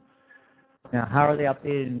modernization. Now, how are they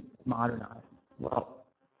updated and modernized? Well,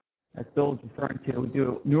 as Bill was referring to, we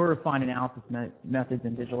do newer refined analysis methods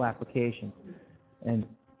and digital applications, and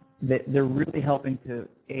they're really helping to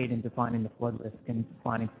aid in defining the flood risk and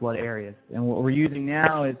defining flood areas. And what we're using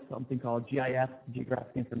now is something called GIS,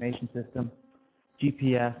 Geographic Information System,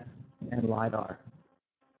 GPS, and LiDAR.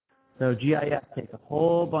 So GIS takes a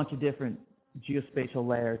whole bunch of different geospatial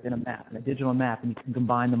layers in a map, in a digital map, and you can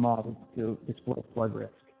combine them all to display flood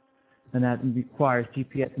risk. And that requires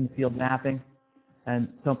GPS in the field mapping and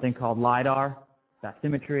something called LiDAR,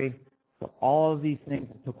 bathymetry, So all of these things,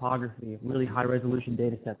 topography, really high-resolution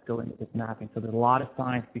data sets go into this mapping. So there's a lot of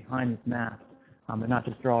science behind these maps. They're not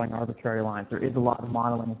just drawing arbitrary lines. There is a lot of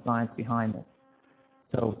modeling and science behind this.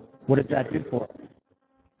 So what does that do for us?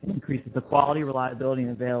 It increases the quality, reliability,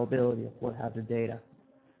 and availability of flood hazard data.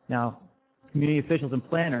 Now, community officials and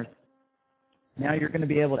planners, now you're going to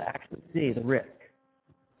be able to actually see the risk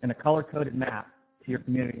in a color-coded map to your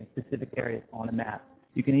community in specific areas on a map.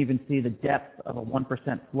 You can even see the depth of a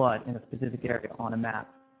 1% flood in a specific area on a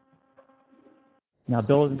map. Now,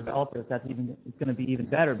 builders and developers, it's going to be even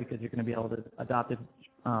better because you're going to be able to adopt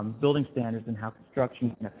different building standards and how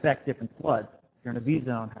construction can affect different floods. If you're in a V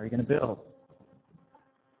zone, how are you going to build?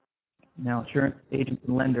 Now, insurance agents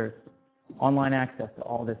and lenders, online access to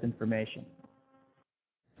all this information.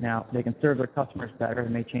 Now, they can serve their customers better.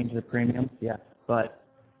 It may change the premiums, yes, but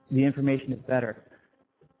the information is better.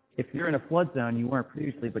 If you're in a flood zone, you weren't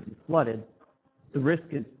previously, but you flooded, the risk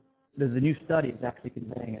is, there's a new study is actually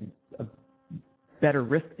conveying a better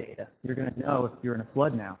risk data. You're going to know if you're in a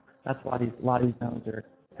flood now. That's why a lot of these zones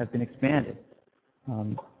have been expanded.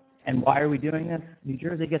 And why are we doing this? New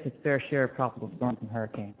Jersey gets its fair share of tropical storms and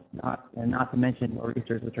hurricanes, not to mention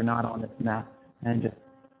nor'easters, which are not on this map, and just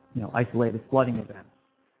isolated flooding events.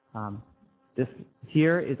 This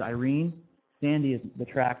here is Irene. Sandy is the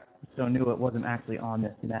track so new it wasn't actually on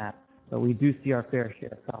this map, but we do see our fair share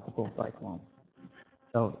of tropical cyclones.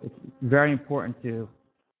 So it's very important to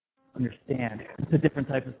understand the different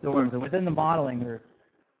types of storms. And within the modeling, there's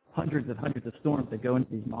hundreds of storms that go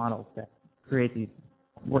into these models that create these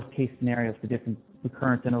worst-case scenarios for different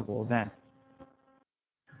recurrence interval events.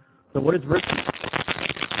 So what is risk?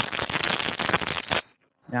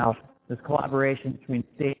 Now, there's collaboration between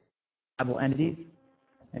state and tribal entities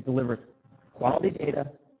and delivers quality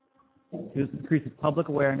data, increases public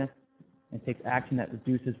awareness, and takes action that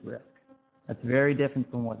reduces risk. That's very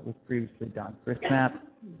different from what was previously done. RiskMap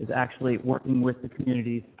is actually working with the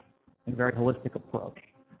communities in a very holistic approach,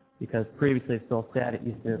 because previously, as Phil said,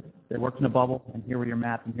 they worked in a bubble, and here were your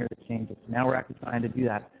maps, and here are the changes. Now we're actually trying to do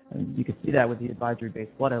that. And you can see that with the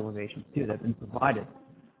advisory-based flood elevations, too, that have been provided.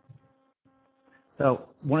 So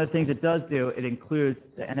one of the things it does do, it includes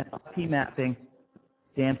the NFIP mapping,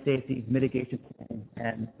 dam safety, mitigation planning,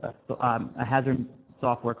 and a hazard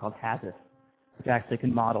software called HAZIS, which actually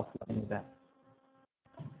can model flooding events.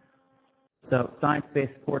 So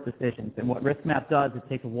science-based support decisions. And what RiskMap does is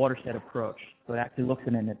take a watershed approach. So it actually looks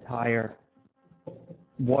at an entire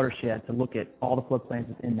watershed to look at all the floodplains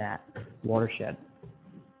within that watershed.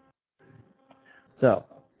 So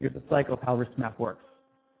here's the cycle of how RiskMap works.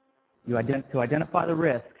 To identify the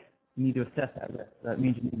risk, you need to assess that risk. So that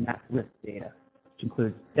means you need to map risk data, which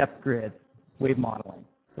includes depth grids, wave modeling,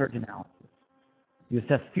 surge analysis. You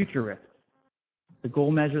assess future risks. The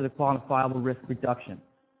goal measure the quantifiable risk reduction.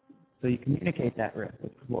 So you communicate that risk,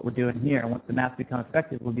 which is what we're doing here. And once the maps become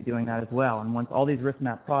effective, we'll be doing that as well. And once all these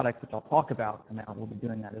RiskMap products, which I'll talk about come out, we'll be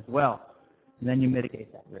doing that as well. And then you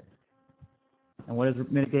mitigate that risk. And what does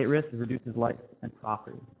mitigate risk? It reduces life and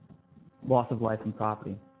property, loss of life and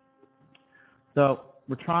property. So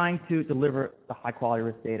we're trying to deliver the high-quality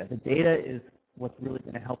risk data. The data is what's really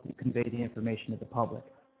going to help you convey the information to the public,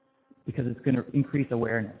 because it's going to increase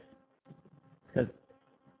awareness. Because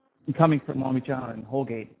coming from Long Beach Island and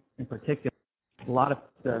Holgate in particular, a lot of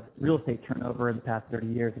the real estate turnover in the past 30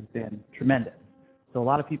 years has been tremendous. So a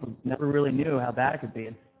lot of people never really knew how bad it could be.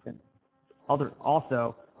 And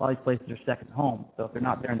also, a lot of these places are second home. So if they're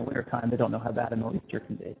not there in the wintertime, they don't know how bad a nor'easter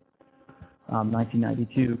can be.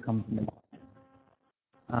 1992 comes in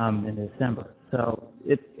December. So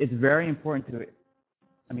it's very important to,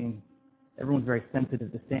 everyone's very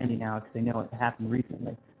sensitive to Sandy now because they know it happened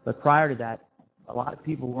recently. But prior to that, a lot of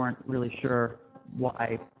people weren't really sure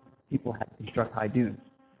why people had to construct high dunes.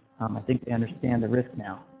 I think they understand the risk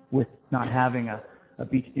now with not having a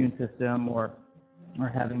beach dune system or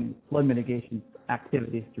having flood mitigation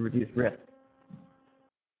activities to reduce risk.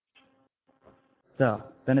 So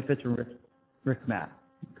benefits from RiskMap: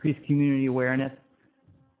 increase community awareness.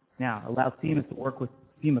 Now allows FEMA to work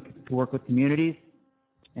with communities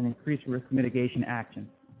and increase risk mitigation actions.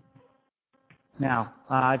 Now,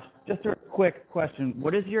 just a quick question: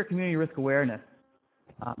 what is your community risk awareness?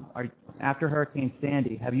 After Hurricane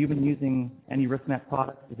Sandy, have you been using any RiskMap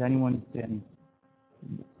products? Has anyone been?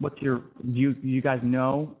 Do you guys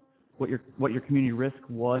know what your community risk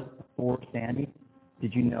was before Sandy?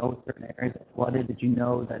 Did you know certain areas that flooded? Did you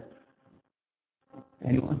know that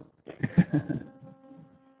anyone?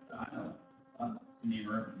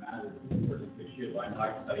 Neighbor matters for the issue.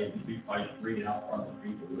 I studied by reading out front of the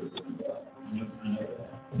people. I know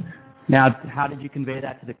that. Now, how did you convey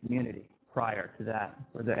that to the community? prior to that?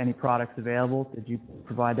 Were there any products available? Did you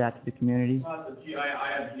provide that to the community? I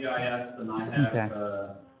have GIS and I have, Okay.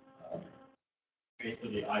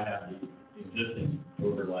 basically I have the existing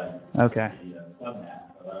overlay. Okay. The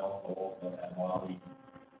sub-map, but I also have all the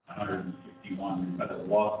 161, because the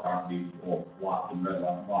lost properties all blocked in red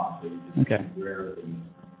line blocks, so you just Okay. see where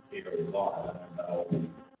the areas are.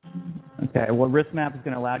 Okay, what risk map is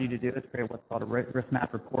going to allow you to do is create what's called a risk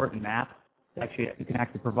map report and map. Actually, you can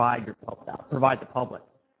actually provide the public.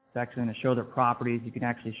 It's actually going to show their properties. You can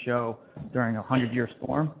actually show during a 100-year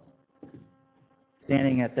storm,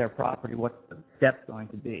 standing at their property, what the depth's going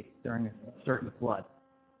to be during a certain flood.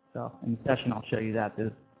 So in the session, I'll show you that.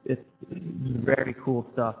 It's very cool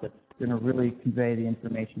stuff that's going to really convey the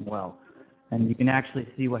information well. And you can actually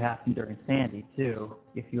see what happened during Sandy, too,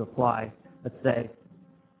 if you apply, let's say,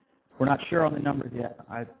 we're not sure on the numbers yet.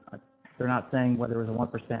 They're not saying whether it was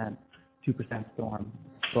a 1%, 2% storm,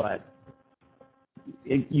 but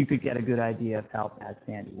you could get a good idea of how bad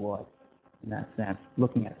Sandy was in that sense,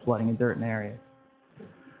 looking at flooding in certain areas.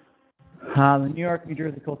 The New York, New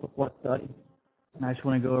Jersey Coastal Flood Study. And I just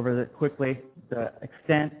want to go over quickly the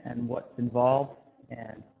extent and what's involved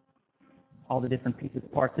and all the different pieces,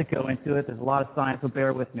 parts that go into it. There's a lot of science, so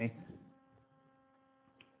bear with me.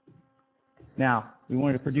 Now, we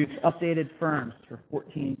wanted to produce updated firms for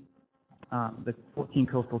the 14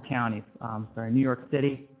 coastal counties. New York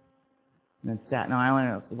City, and then Staten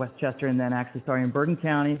Island, Westchester, and then actually starting in Bergen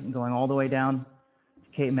County and going all the way down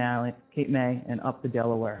to Cape May, and up to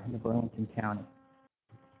Delaware, in Burlington County.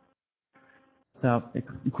 So it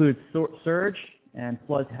includes surge and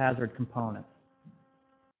flood hazard components.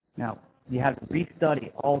 Now, you have to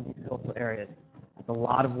restudy all of these coastal areas. It's a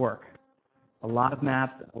lot of work, a lot of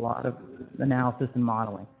maps, a lot of analysis and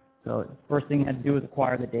modeling. So the first thing you had to do is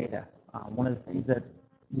acquire the data. One of the things that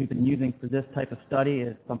we've been using for this type of study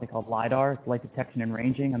is something called LIDAR, it's light detection and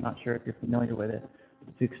ranging. I'm not sure if you're familiar with it.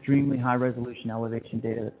 It's extremely high resolution elevation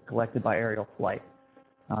data that's collected by aerial flight.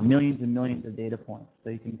 Millions and millions of data points. So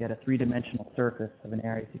you can get a three-dimensional surface of an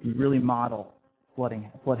area. So you can really model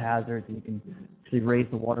flood hazards, and you can actually raise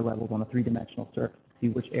the water levels on a three-dimensional surface to see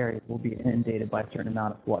which areas will be inundated by a certain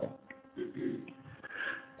amount of flooding.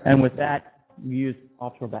 And with that, we use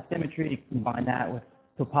offshore bathymetry. You can combine that with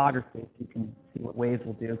topography, so you can see what waves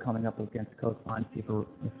will do coming up against the coastline, see if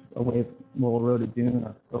a wave will erode a dune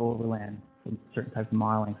or go over land from certain types of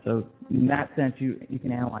modeling. So in that sense, you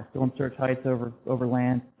can analyze storm surge heights over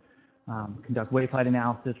land, conduct wave height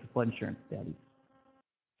analysis for flood insurance studies.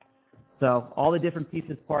 So all the different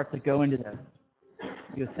pieces, parts that go into this.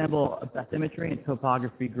 You assemble a bathymetry and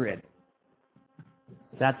topography grid.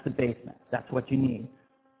 That's the basement. That's what you need.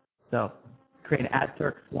 So create an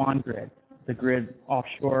AdCirc SWAN grid. The grid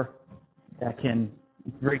offshore that can,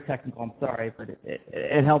 it's very technical, I'm sorry, but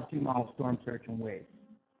it helps you model storm surge and waves.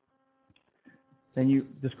 Then you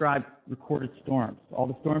describe recorded storms. All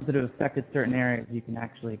the storms that have affected certain areas, you can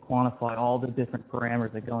actually quantify all the different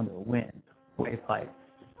parameters that go into the wind, wave height,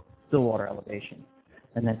 still water elevation.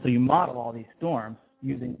 And then so you model all these storms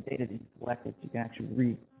using the data that you collected. So you can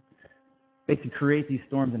actually basically create these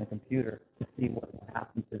storms in a computer to see what will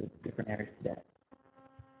happen to the different areas today.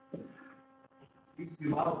 You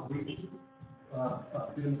model breaches,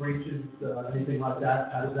 student breaches, anything like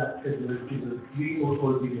that? How does that fit into the legal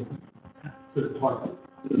or the department?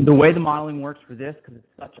 The way the modeling works for this, because it's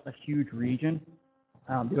such a huge region,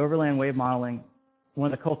 the overland wave modeling,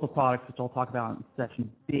 one of the coastal products, which I'll talk about in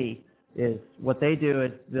section B, is what they do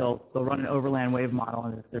is they'll run an overland wave model,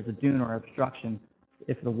 and if there's a dune or obstruction,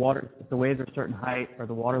 if the waves are a certain height or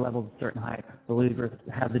the water level is a certain height, they'll either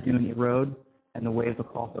have the dune erode and the waves will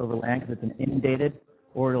cross overland because it's an inundated,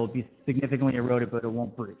 or it'll be significantly eroded but it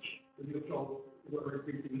won't breach. So you'll show what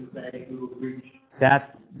increasing in the bay, who will breach.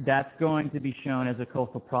 That's going to be shown as a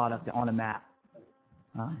coastal product on a map.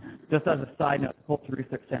 Just as a side note, the Coastal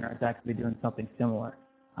Research Center is actually doing something similar.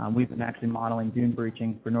 We've been actually modeling dune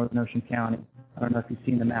breaching for Northern Ocean County. I don't know if you've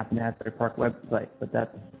seen the map on the Asbury Park website, but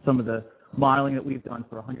that's some of the modeling that we've done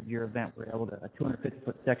for a 100-year event. We're able to, a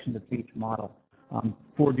 250-foot section of beach model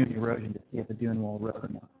for dune erosion to see if the dune will erode or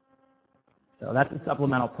not. So that's a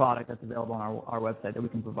supplemental product that's available on our website that we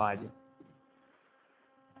can provide you.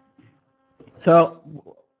 So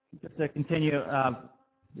just to continue,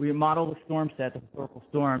 we model the storm set, the historical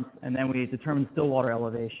storms, and then we determine still water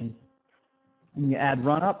elevations. And you add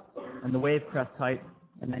run-up and the wave crest height,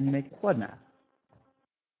 and then you make the flood map.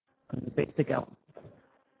 The basic elements.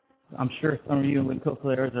 I'm sure some of you in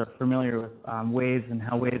coastal areas are familiar with waves and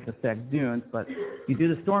how waves affect dunes, but you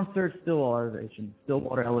do the storm surge still water elevation. Still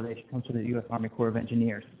water elevation comes from the U.S. Army Corps of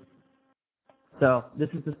Engineers. So this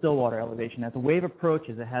is the still water elevation. As the wave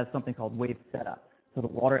approaches, it has something called wave setup. So the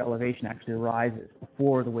water elevation actually rises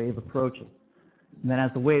before the wave approaches. And then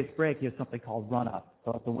as the waves break, you have something called run up.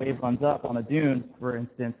 So if the wave runs up on a dune, for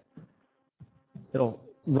instance, it'll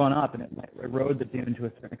run up and it might erode the dune to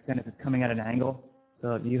a certain extent if it's coming at an angle.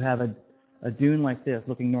 So if you have a dune like this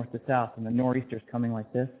looking north to south and the nor'easter's coming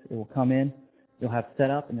like this, it will come in, you'll have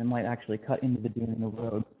setup, and it might actually cut into the dune and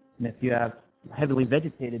erode. And if you have heavily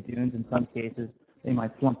vegetated dunes, in some cases, they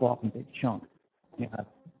might slump off in big chunks. You have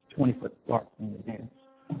 20-foot sparks in the dunes.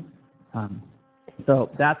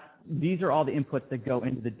 So these are all the inputs that go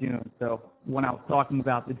into the dune. So when I was talking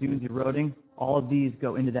about the dunes eroding, all of these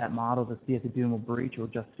go into that model to see if the dune will breach or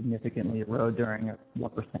just significantly erode during a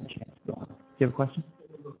 1% chance of going. Do you have a question?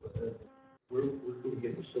 Where do we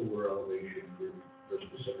get the silver elevation for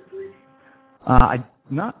specific region? I'm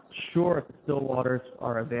not sure if the still waters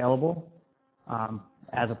are available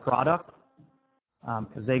as a product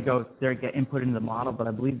because they get input into the model, but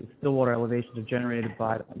I believe the still water elevations are generated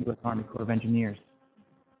by the U.S. Army Corps of Engineers.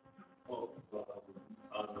 Well,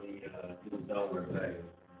 on the Delaware Bay.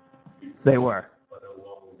 They were. But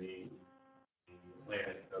along the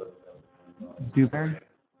Atlantic coast of Dewberry?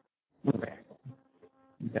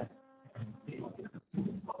 Okay.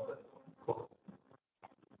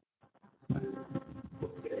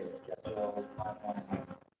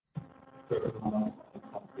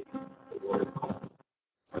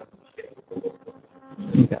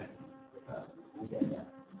 Okay.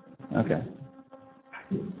 Okay.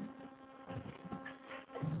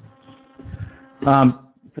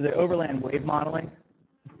 For the overland wave modeling,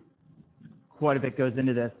 quite a bit goes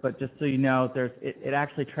into this, but just so you know, it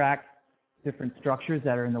actually tracks different structures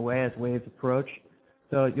that are in the way as waves approach.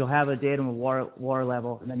 So you'll have a datum of water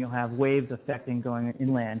level, and then you'll have waves affecting going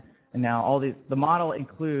inland. And now the model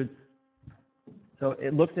includes, so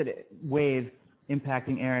it looks at waves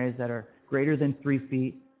impacting areas that are greater than 3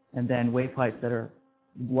 feet, and then wave heights that are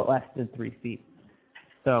less than 3 feet.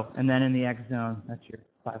 So, and then in the X zone, that's your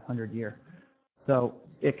 500 year. So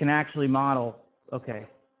it can actually model, okay,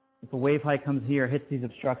 if a wave height comes here, hits these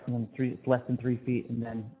obstructions, and it's less than 3 feet, and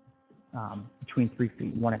then between 3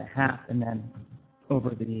 feet and 1.5, and then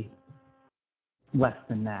over the less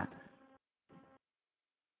than that.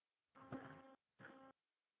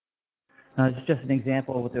 This is just an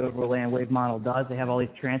example of what the overland wave model does. They have all these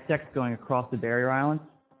transects going across the barrier islands.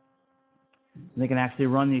 And they can actually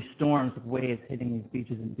run these storms of waves hitting these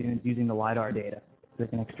beaches and dunes using the LiDAR data. So they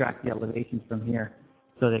can extract the elevations from here,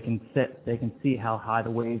 so they can see how high the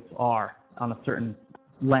waves are on a certain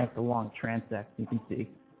length along the transect. You can see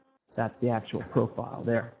that's the actual profile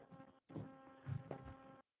there.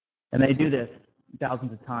 And they do this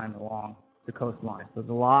thousands of times along the coastline. So there's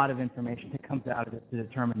a lot of information that comes out of it to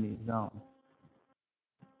determine these zones.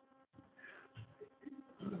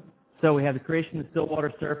 So we have the creation of the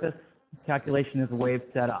stillwater surface, calculation of the wave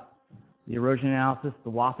setup, the erosion analysis, the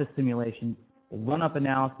WAFIS simulation, the run-up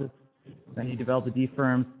analysis, then you develop the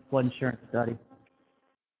DFIRMS flood insurance study.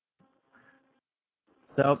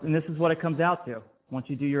 So, and this is what it comes out to. Once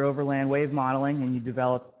you do your overland wave modeling and you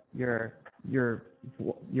develop your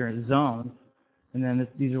zones, and then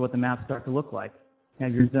these are what the maps start to look like. You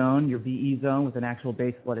have your zone, your VE zone with an actual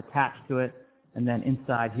base flood attached to it, and then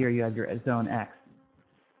inside here you have your zone X.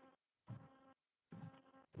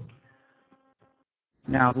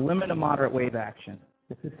 Now, the limit of moderate wave action.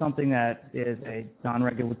 This is something that is a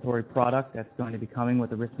non-regulatory product that's going to be coming with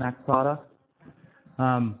the RISMAX product.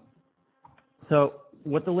 So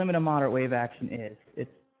what the limit of moderate wave action is,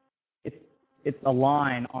 it's a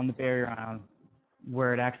line on the barrier island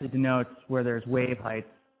where it actually denotes where there's wave heights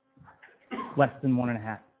less than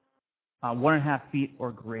 1.5 feet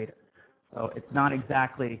or greater. So it's not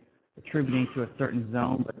exactly attributing to a certain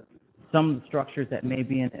zone, but some of the structures that may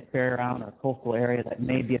be in a barrier island or coastal area that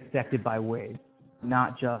may be affected by waves,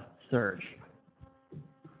 not just surge.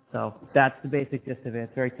 So that's the basic gist of it.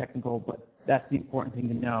 It's very technical, but that's the important thing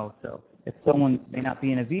to know. So if someone may not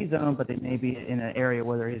be in a V zone, but they may be in an area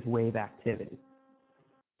where there is wave activity.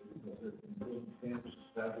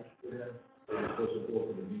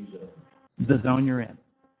 The zone you're in.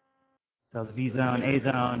 So the V zone, A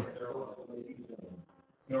zone.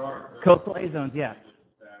 Coastal A zones, yes.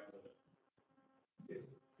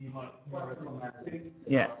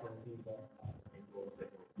 Yeah.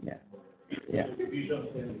 Yeah. Yeah.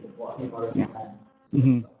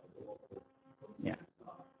 Mm-hmm. Yeah.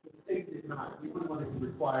 State did not, you wouldn't want to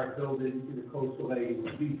require building in the coastal area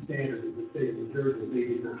to meet standards of the state of New Jersey, they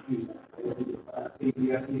did not do that. The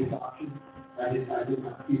FDA option, I did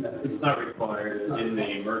not see that. It's not required in the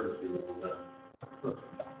emergency room, no.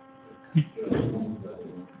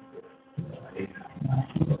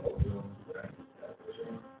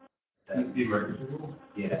 the emergency rules?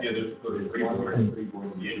 Yeah. Yeah, there's the freeboard.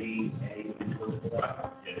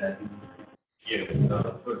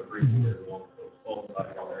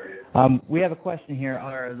 We have a question here.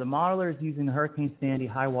 Are the modelers using the Hurricane Sandy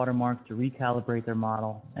high water marks to recalibrate their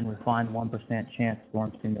model and refine 1% chance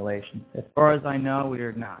storm simulation? As far as I know, we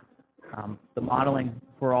are not. The modeling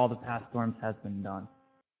for all the past storms has been done.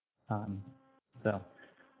 So,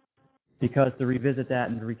 because to revisit that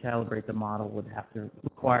and to recalibrate the model would have to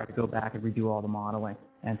require to go back and redo all the modeling.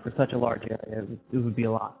 And for such a large area, it would be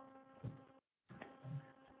a lot.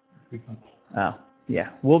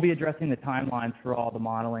 Yeah, we'll be addressing the timelines for all the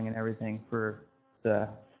modeling and everything for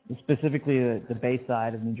specifically the Bay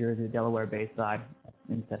side of New Jersey, the Delaware Bay side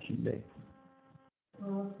in Session B. To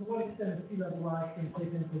what extent is sea level rise being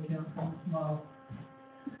taken into account from this model?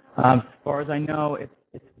 As far as I know, it's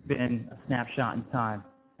been a snapshot in time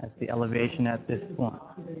as the elevation at this point.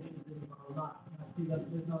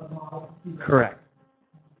 Correct.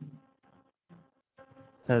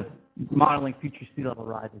 Because modeling future sea level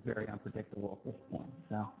rise is very unpredictable at this point.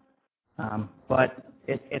 So, but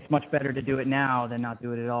it's much better to do it now than not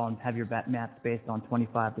do it at all and have your maps based on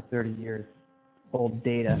 25 to 30 years old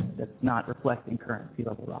data that's not reflecting current sea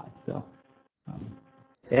level rise. So,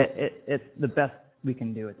 it's the best we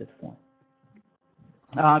can do at this point.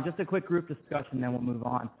 Just a quick group discussion, then we'll move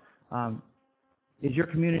on. Is your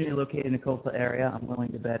community located in a coastal area? I'm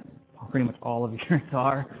willing to bet pretty much all of yours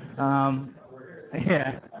are.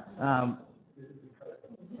 Yeah.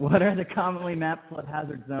 What are the commonly mapped flood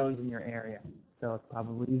hazard zones in your area? So it's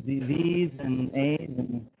probably V's and A's,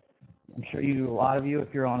 and I'm sure a lot of you,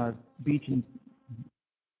 if you're on a beach in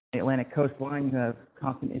the Atlantic coastline, you have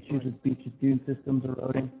constant issues with beaches, dune systems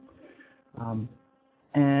eroding.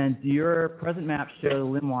 And do your present maps show the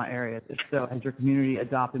Limois areas? If so, has your community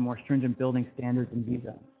adopted more stringent building standards in V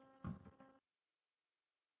zones?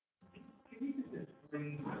 Can you just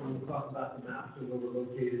explain when we talk about the maps and where we're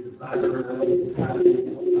located, the Barone,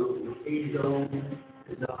 A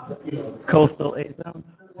zone, coastal A zone?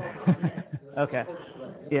 Okay.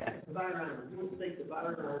 Yeah. The Barone, you would think the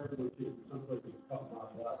Barone, which is someplace we talk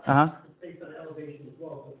about, based on elevation as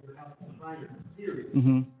well, so if your house is higher in theory,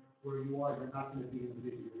 where you are, you're not going to be in the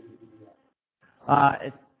video.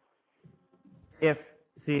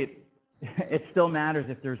 It still matters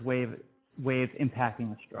if there's waves impacting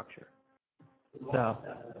the structure. So.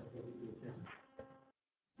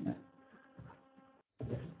 Yeah.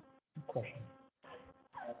 Question.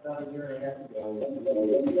 About a year and a half ago,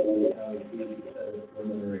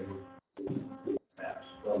 preliminary maps,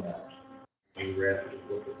 storm maps. We were asked to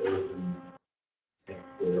look at those and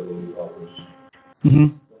where we publish.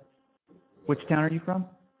 Which town are you from?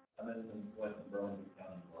 I'm in West Barone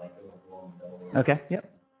County, along Delaware. Okay, yep.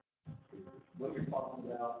 What you're talking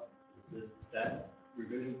about, is that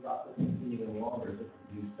revision process continuing along, or is it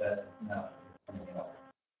to use that now?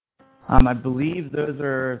 I believe those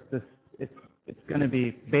are, it's going to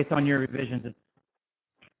be, based on your revisions, it's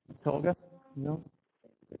Tolga? No?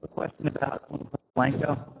 A question about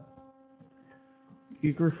Blanco?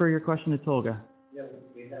 You can refer your question to Tolga. Yeah,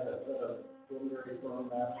 we had a set of preliminary storm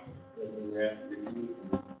maps that we were asked to review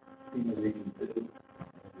and FEMA reconsidered.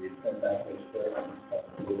 We sent back those questions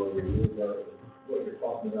a little over a year ago. What you're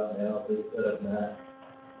talking about now, this set of maps,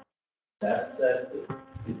 that set is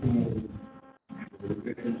continuing the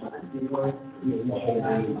revisions of the FEMA,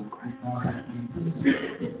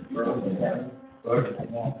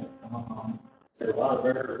 there's a lot of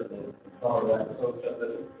errors in it. Colorado, so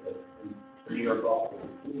New York office,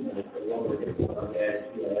 and it's a lower rate on the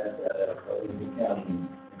county.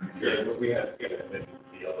 Yeah, but we have to get the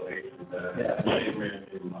elevation that they ran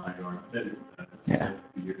into LiDAR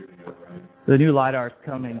years ago, right? The new LiDAR is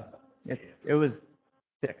coming. It was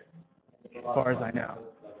fixed, as far as I know.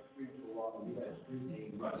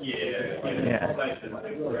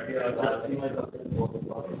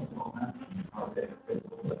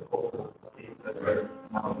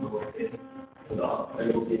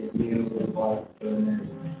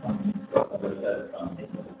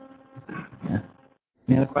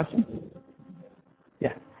 Any other questions?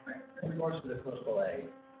 Yeah. In regards to the coastal A,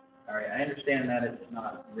 all right, I understand that it's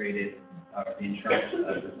not rated, the insurance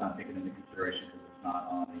is not taken into consideration because it's not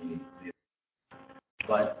on the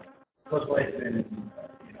but coastal A has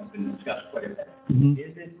been discussed quite a bit.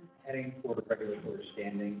 Is it heading toward a regulatory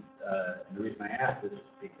standing? And the reason I ask this is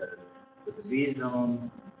because with the V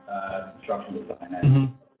zone construction design that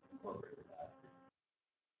incorporated that,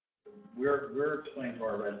 we're explaining to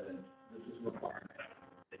our residents this is a requirement.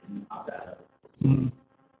 It's not that.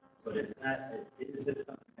 But is this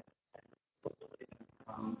something that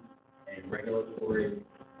becomes a regulatory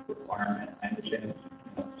requirement? I understand it's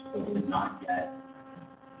supposedly not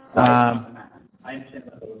I understand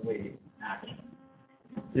that those waiting action.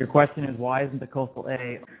 Your question is, why isn't the coastal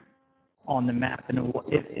A on the map, and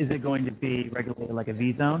is it going to be regulated like a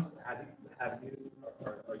V zone?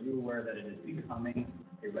 Are you aware that it is becoming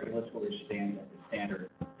a regulatory standard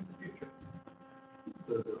in the future?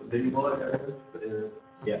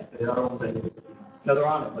 Yeah. They are on the, No, they're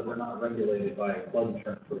on it, but they're not regulated by flood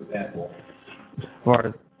insurance, for example. As far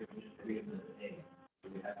as,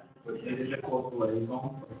 But it is a coastal A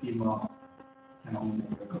zone, FEMA can only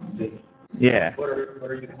make recommendations. yeah. What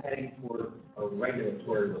are you heading toward a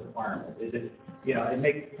regulatory requirement? Is it, you know, it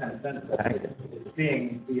makes kind of sense that it's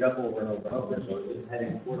being beat up over and over and over, so it's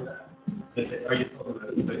heading toward that. Are you talking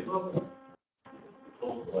about the base level?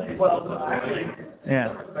 Well, actually, Yeah.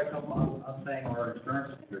 I'm saying our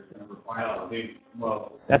insurance is going to require.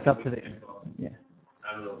 Well. That's up to the, yeah.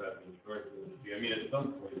 I don't know about the insurance industry. I mean, at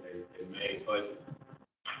some point they may, but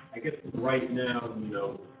I guess right now, you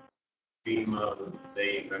know, FEMA,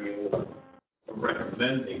 I mean, we're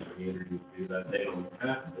recommending communities do that. They don't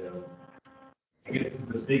have to. I guess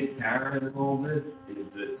the big carrot in all this is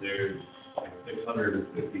that there's like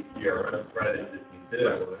 650 CRS credits if you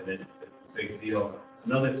do, and it's a big deal.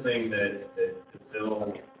 Another thing that the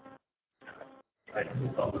bill, I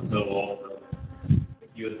saw the bill also, if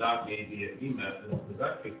you adopt the ADFE method, there's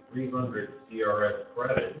actually 300 CRS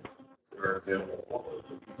credits that are available also.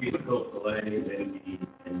 So if you coastal A and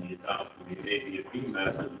the adoption of the ADFE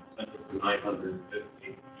method, that's up to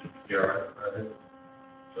 950 CRS credits.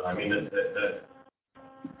 So I mean, that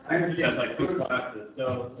I understand. that's like two classes.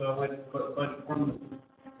 So but from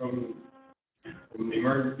the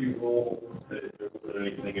emergency rule, there wasn't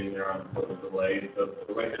anything in there on coastal delay. So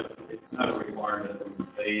right now, it's not a requirement from the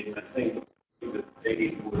state. I think the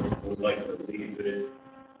state would like to leave it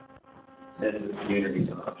as a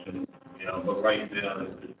community option, you know. But right now,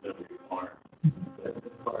 it's no requirement.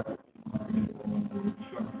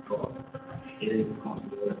 It is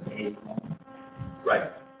considered Right.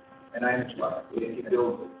 And I understand. if you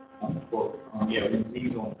build on the quote, Yeah.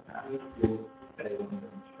 these on the path, you'll pay on the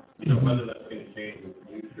You know, whether that's going to change in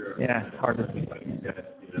the future. Yeah, it's hard to say.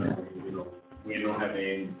 We don't have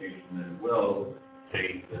any indication that it will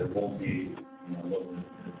change, that it won't be, you know, looking at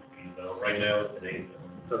this, right now it's an 8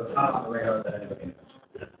 zone. So it's not on the radar that anybody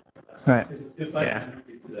knows. Right. If I Yeah. can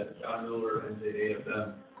speak to that, John Miller,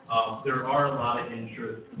 NJAFM, there are a lot of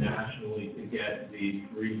interest nationally to get the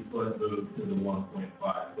 3-foot move to the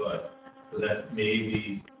 1.5 foot. So that may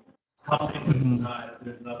be coming, but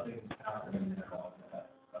there's nothing happening now on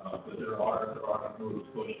that. But there are groups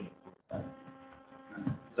pushing.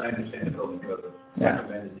 So I understand the building code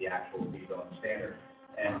recommended the actual rezone standard.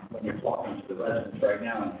 And when you're talking to the residents right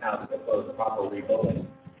now on how to propose a proper rebuilding,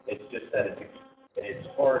 it's just that it's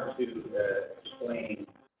hard to explain,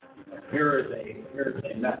 you know, here's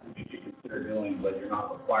a method you should consider doing, but you're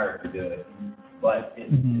not required to do it. But is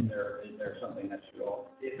there something that should all,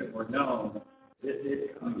 if it were known, this is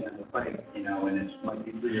coming down the pipe, you know, and it's might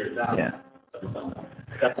be 3 years out. Yeah.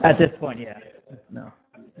 At this point, yeah. No.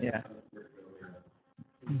 Yeah.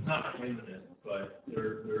 It's not imminent, but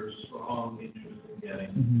there's strong interest in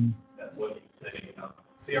getting that what you say.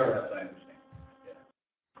 CRS, I understand.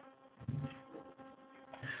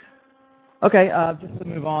 Okay, just to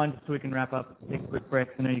move on, just so we can wrap up, take a quick break.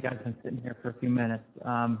 I know you guys have been sitting here for a few minutes.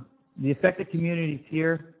 The affected communities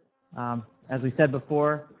here, as we said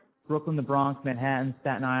before, Brooklyn, the Bronx, Manhattan,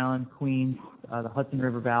 Staten Island, Queens, the Hudson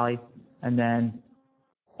River Valley, and then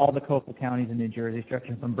all the coastal counties in New Jersey,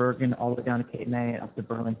 stretching from Bergen all the way down to Cape May and up to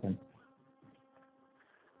Burlington.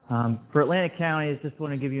 For Atlantic County, I just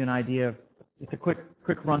want to give you an idea of, just a quick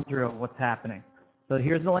run through of what's happening. So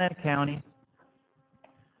here's Atlantic County.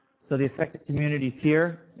 So the affected communities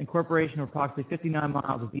here, incorporation of approximately 59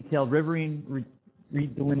 miles of detailed riverine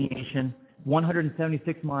redelineation,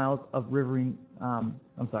 176 miles of riverine,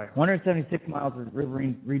 176 miles of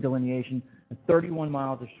riverine redelineation, and 31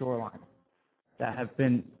 miles of shoreline that have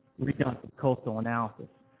been redone for coastal analysis.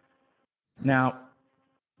 Now,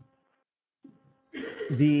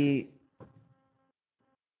 the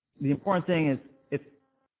important thing is if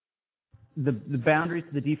the boundaries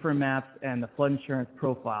to the DFIRM maps and the flood insurance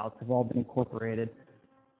profiles have all been incorporated,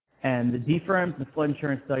 and the DFIRMs and the flood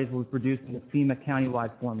insurance studies will be produced in the FEMA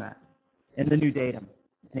countywide format in the new datum,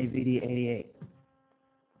 NAVD 88.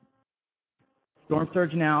 Storm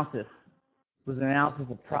surge analysis was an analysis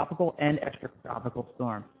of tropical and extratropical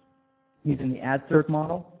storms using the AdCirc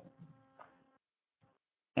model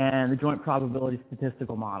and the joint probability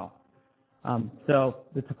statistical model. So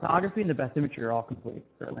the topography and the bathymetry are all complete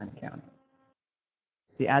for Atlantic County.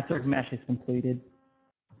 The AdCirc mesh is completed.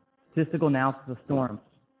 Statistical analysis of storms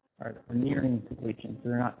are nearing completion, so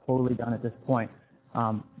they're not totally done at this point.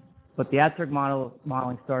 But the AdCirc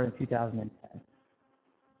modeling started in 2010.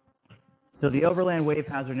 So the overland wave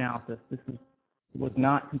hazard analysis, was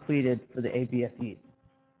not completed for the ABFEs.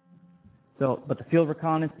 So, but the field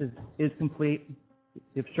reconnaissance is complete.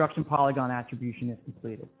 The obstruction polygon attribution is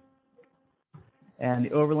completed. And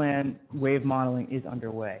the overland wave modeling is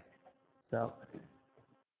underway. So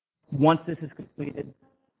once this is completed,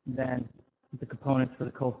 then the components for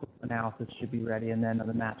the coastal analysis should be ready, and then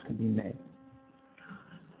the maps can be made.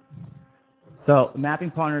 So the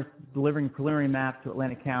mapping partner is delivering a preliminary map to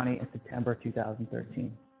Atlantic County in September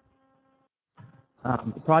 2013.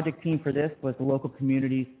 The project team for this was the local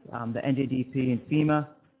communities, the NJDP and FEMA,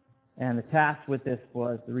 and the task with this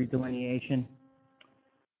was the redelineation,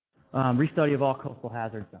 restudy of all coastal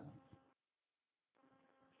hazard zones.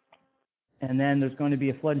 And then there's going to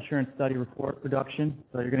be a flood insurance study report production.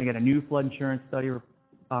 So you're going to get a new flood insurance study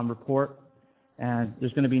report, and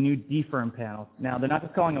there's going to be new DFIRM panels. Now, they're not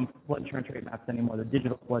just calling them flood insurance rate maps anymore. They're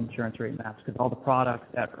digital flood insurance rate maps, because all the products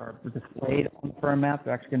that are displayed on the FIRM map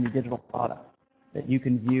are actually going to be digital products that you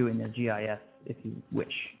can view in the GIS if you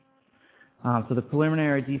wish. So the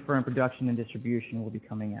preliminary DFIRM production and distribution will be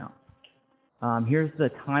coming out. Here's the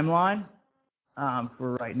timeline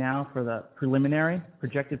for right now for the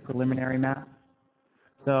projected preliminary map.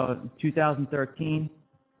 So 2013,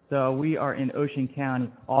 so we are in Ocean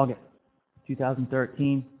County, August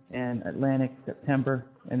 2013, and Atlantic, September,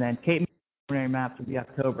 and then Cape May preliminary maps will be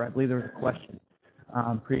October. I believe there was a question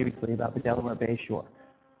previously about the Delaware Bay Shore.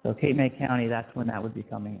 So Cape May County, that's when that would be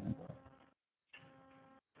coming in.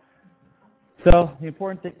 So the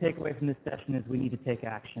important takeaway from this session is we need to take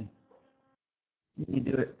action. We need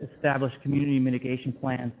to establish community mitigation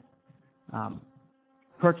plans,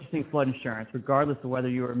 purchasing flood insurance, regardless of whether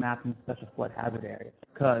you are mapping special flood hazard areas,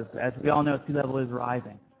 because as we all know, sea level is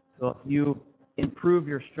rising. So if you improve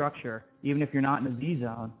your structure, even if you're not in a Z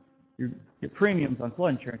zone, your premiums on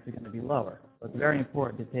flood insurance are going to be lower. So it's very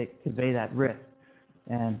important to convey that risk.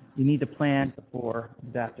 And you need to plan before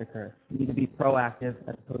disaster occurs. You need to be proactive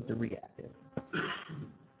as opposed to reactive.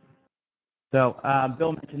 So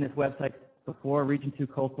Bill mentioned this website before,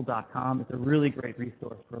 region2coastal.com. It's a really great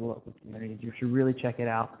resource for the local communities. You should really check it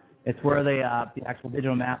out. It's where the actual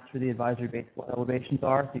digital maps for the advisory-based flood elevations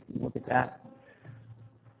are, so you can look at that.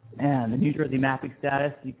 And the New Jersey mapping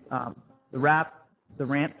status, the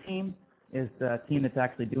RAMP team is the team that's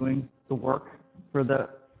actually doing the work for the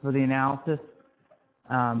analysis.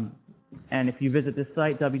 And if you visit this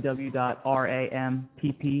site,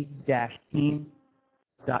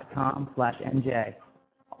 www.rampp-team.com/NJ,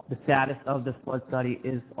 the status of this flood study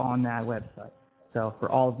is on that website. So for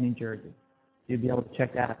all of New Jersey, so you'll be able to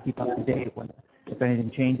check that out, keep up to date if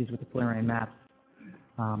anything changes with the preliminary maps.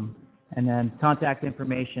 And then contact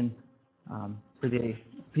information for the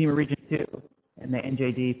FEMA Region 2 and the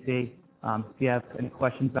NJDP. If you have any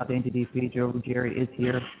questions about the NJDP, Joe Ruggieri is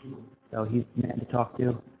here. So he's the man to talk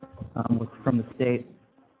to from the state.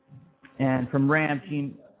 And from RAM,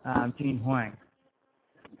 Gene Huang.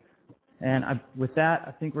 And with that,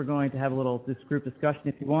 I think we're going to have a little group discussion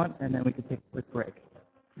if you want, and then we can take a quick break.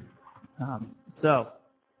 So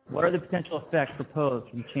what are the potential effects proposed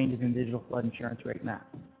from changes in digital flood insurance rate map?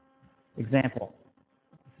 Example,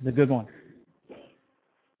 this is a good one.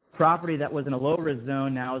 Property that was in a low-risk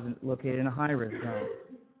zone now is located in a high-risk zone.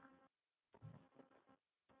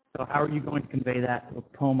 So how are you going to convey that to a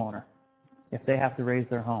homeowner if they have to raise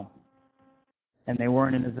their home? And they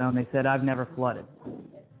weren't in a zone, they said, I've never flooded.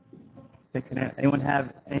 Anyone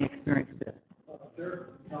have any experience with this? Sure.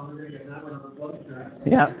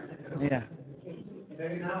 Yeah, yeah.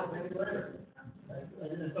 Maybe now, maybe later.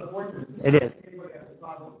 It's unfortunate. It is.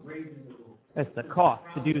 It's the cost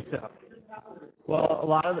to do so. Well, a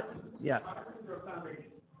lot of yeah.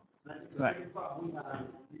 Right.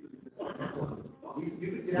 You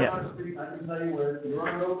can get out on the street, I can tell you where you're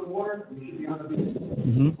on open water, you should be on the beach.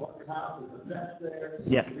 Mm-hmm. Walk your house, there's a fence there.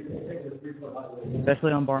 Yes. You can take the 3-foot highway.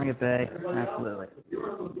 Especially on Barone Bay. Everybody Absolutely. Else, if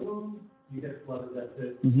you're on the lagoon, you get flooded, that's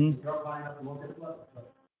it. Mm-hmm. If you're high enough, you won't get flooded.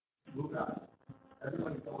 But move out.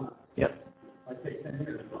 Everybody's going up. Yep. Might take 10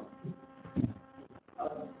 years.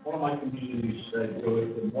 One of my communities that go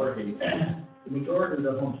with the Morgan, the majority of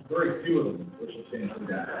the homes, very few of them, are substantially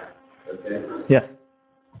damaged, okay? Yes.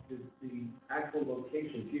 The actual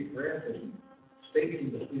location, geographic spacing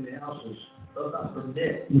between the houses does not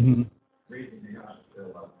permit raising the houses to a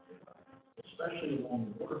level, especially along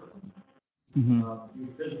the waterfront. You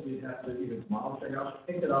physically have to either demolish the house,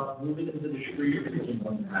 pick it up, move it into the street, which is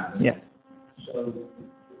going to happen. Yes. So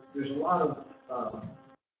there's a lot of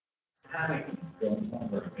panic going on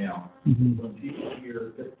right now. Mm-hmm. When people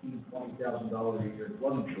hear $15,000, $20,000 a year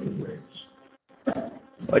flood insurance rates.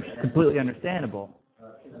 Which is completely understandable,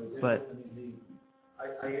 You know, but I mean,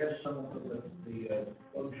 I asked someone from the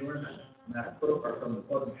flood insurance, or from the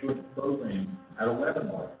flood insurance program at a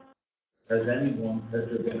webinar, has there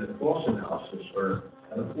been a cost analysis or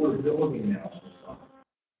an affordability analysis on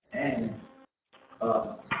it? And,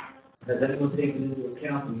 has anyone taken into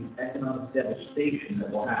account the economic devastation that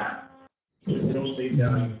will have to real estate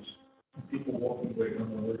values, people walking away from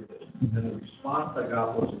the live business? And the response I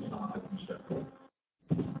got was it's not a concern.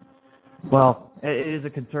 well, it is a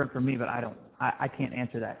concern for me, but I can't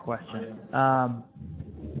answer that question.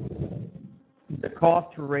 The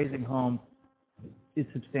cost for raising homes is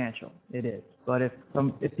substantial. It is. But if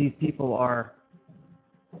these people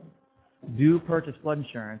do purchase flood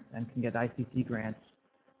insurance and can get ICC grants,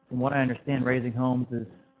 from what I understand, raising homes is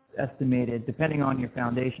estimated, depending on your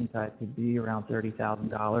foundation type, to be around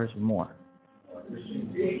 $30,000 or more.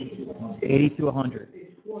 80 to 100.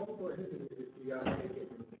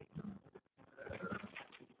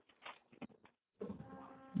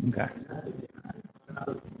 Okay.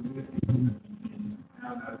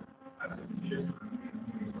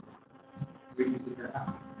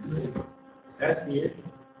 That's the issue.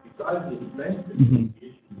 Besides the expense, Mm-hmm.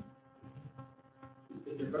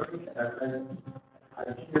 it's a very, I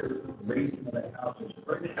hear raising of the house, it's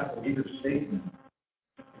very to have a leader statement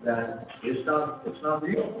that it's not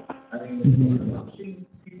real. I mean, I've seen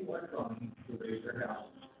people are trying to raise their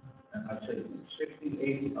houses, and I'd say 60,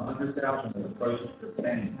 80, 100,000 are the prices they're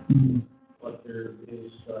paying. Mm-hmm. But there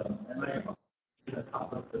is, and I am a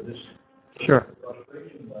topic for this Sure.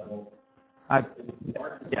 frustration level.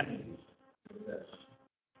 Yeah.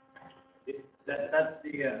 That's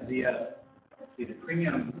the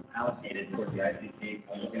premium allocated towards the ICC.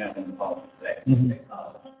 I'm looking at it in the policy today.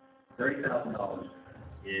 Mm-hmm. $30,000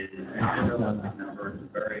 is a realistic number. It's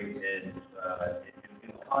very, it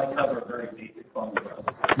will probably cover a very basic phone bill.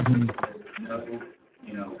 Mm-hmm.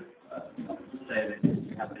 No, say that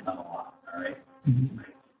you haven't done a lot. All right. Mm-hmm.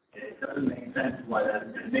 It doesn't make sense why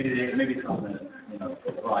that. Maybe something that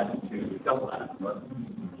provide to double that, but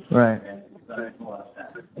Right. and that makes a lot of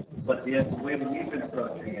sense. But the way we've been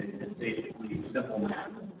approaching it is basically simple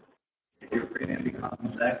math. If your premium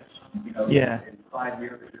becomes X, Yeah. in 5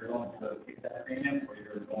 years you're going to keep that premium, or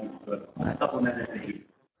you're going to supplement it.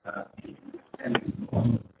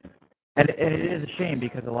 And it is a shame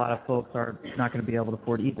because a lot of folks are not going to be able to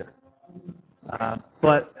afford either.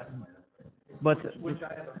 But Which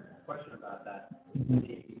I have a question about that. mm-hmm.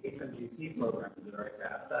 The HMGP program, is it already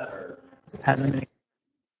past that, or? hasn't been.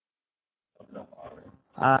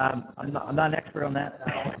 I'm not an expert on that.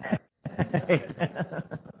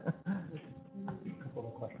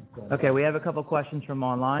 Okay, we have a couple questions from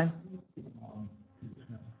online.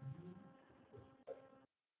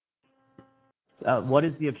 What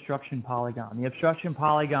is the obstruction polygon? The obstruction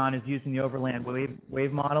polygon is using the overland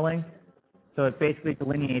wave modeling. So it basically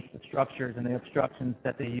delineates the structures and the obstructions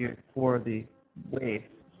that they use for the waves.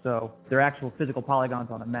 So they're actual physical polygons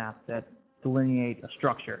on a map that delineate a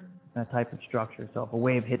structure, a type of structure. So if a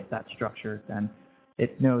wave hits that structure, then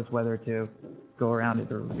it knows whether to go around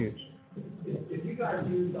it or reduce. If you guys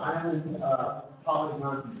use island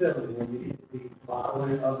polygon facility when you hit the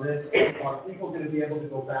modeling of this, are people going to be able to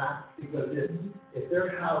go back? Because if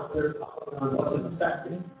their house, their polygon wasn't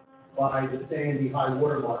affected by the sandy high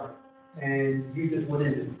water mark, and you just went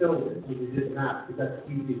in and filled it when you did the map, because that's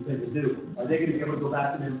the easiest thing to do, are they going to be able to go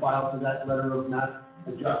back and then file for that letter of map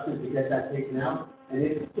adjustment to get that taken out? And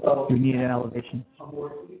if so, You need an elevation. a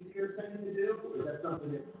more easier thing to do, or is that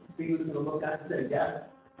something that FEMA's going to look at and say, yes,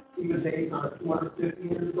 even based on a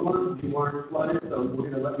 250-year storm, you weren't flooded, so we're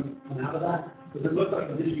going to let you come out of that? Because it looks like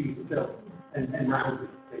an issue to fill, and round it.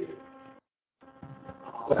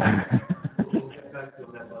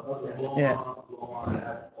 Yeah.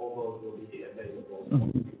 All those will be available.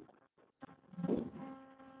 Mm-hmm.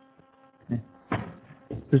 Okay.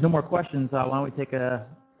 If there's no more questions, why don't we take a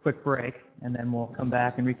quick break, and then we'll come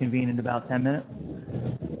back and reconvene in about 10 minutes.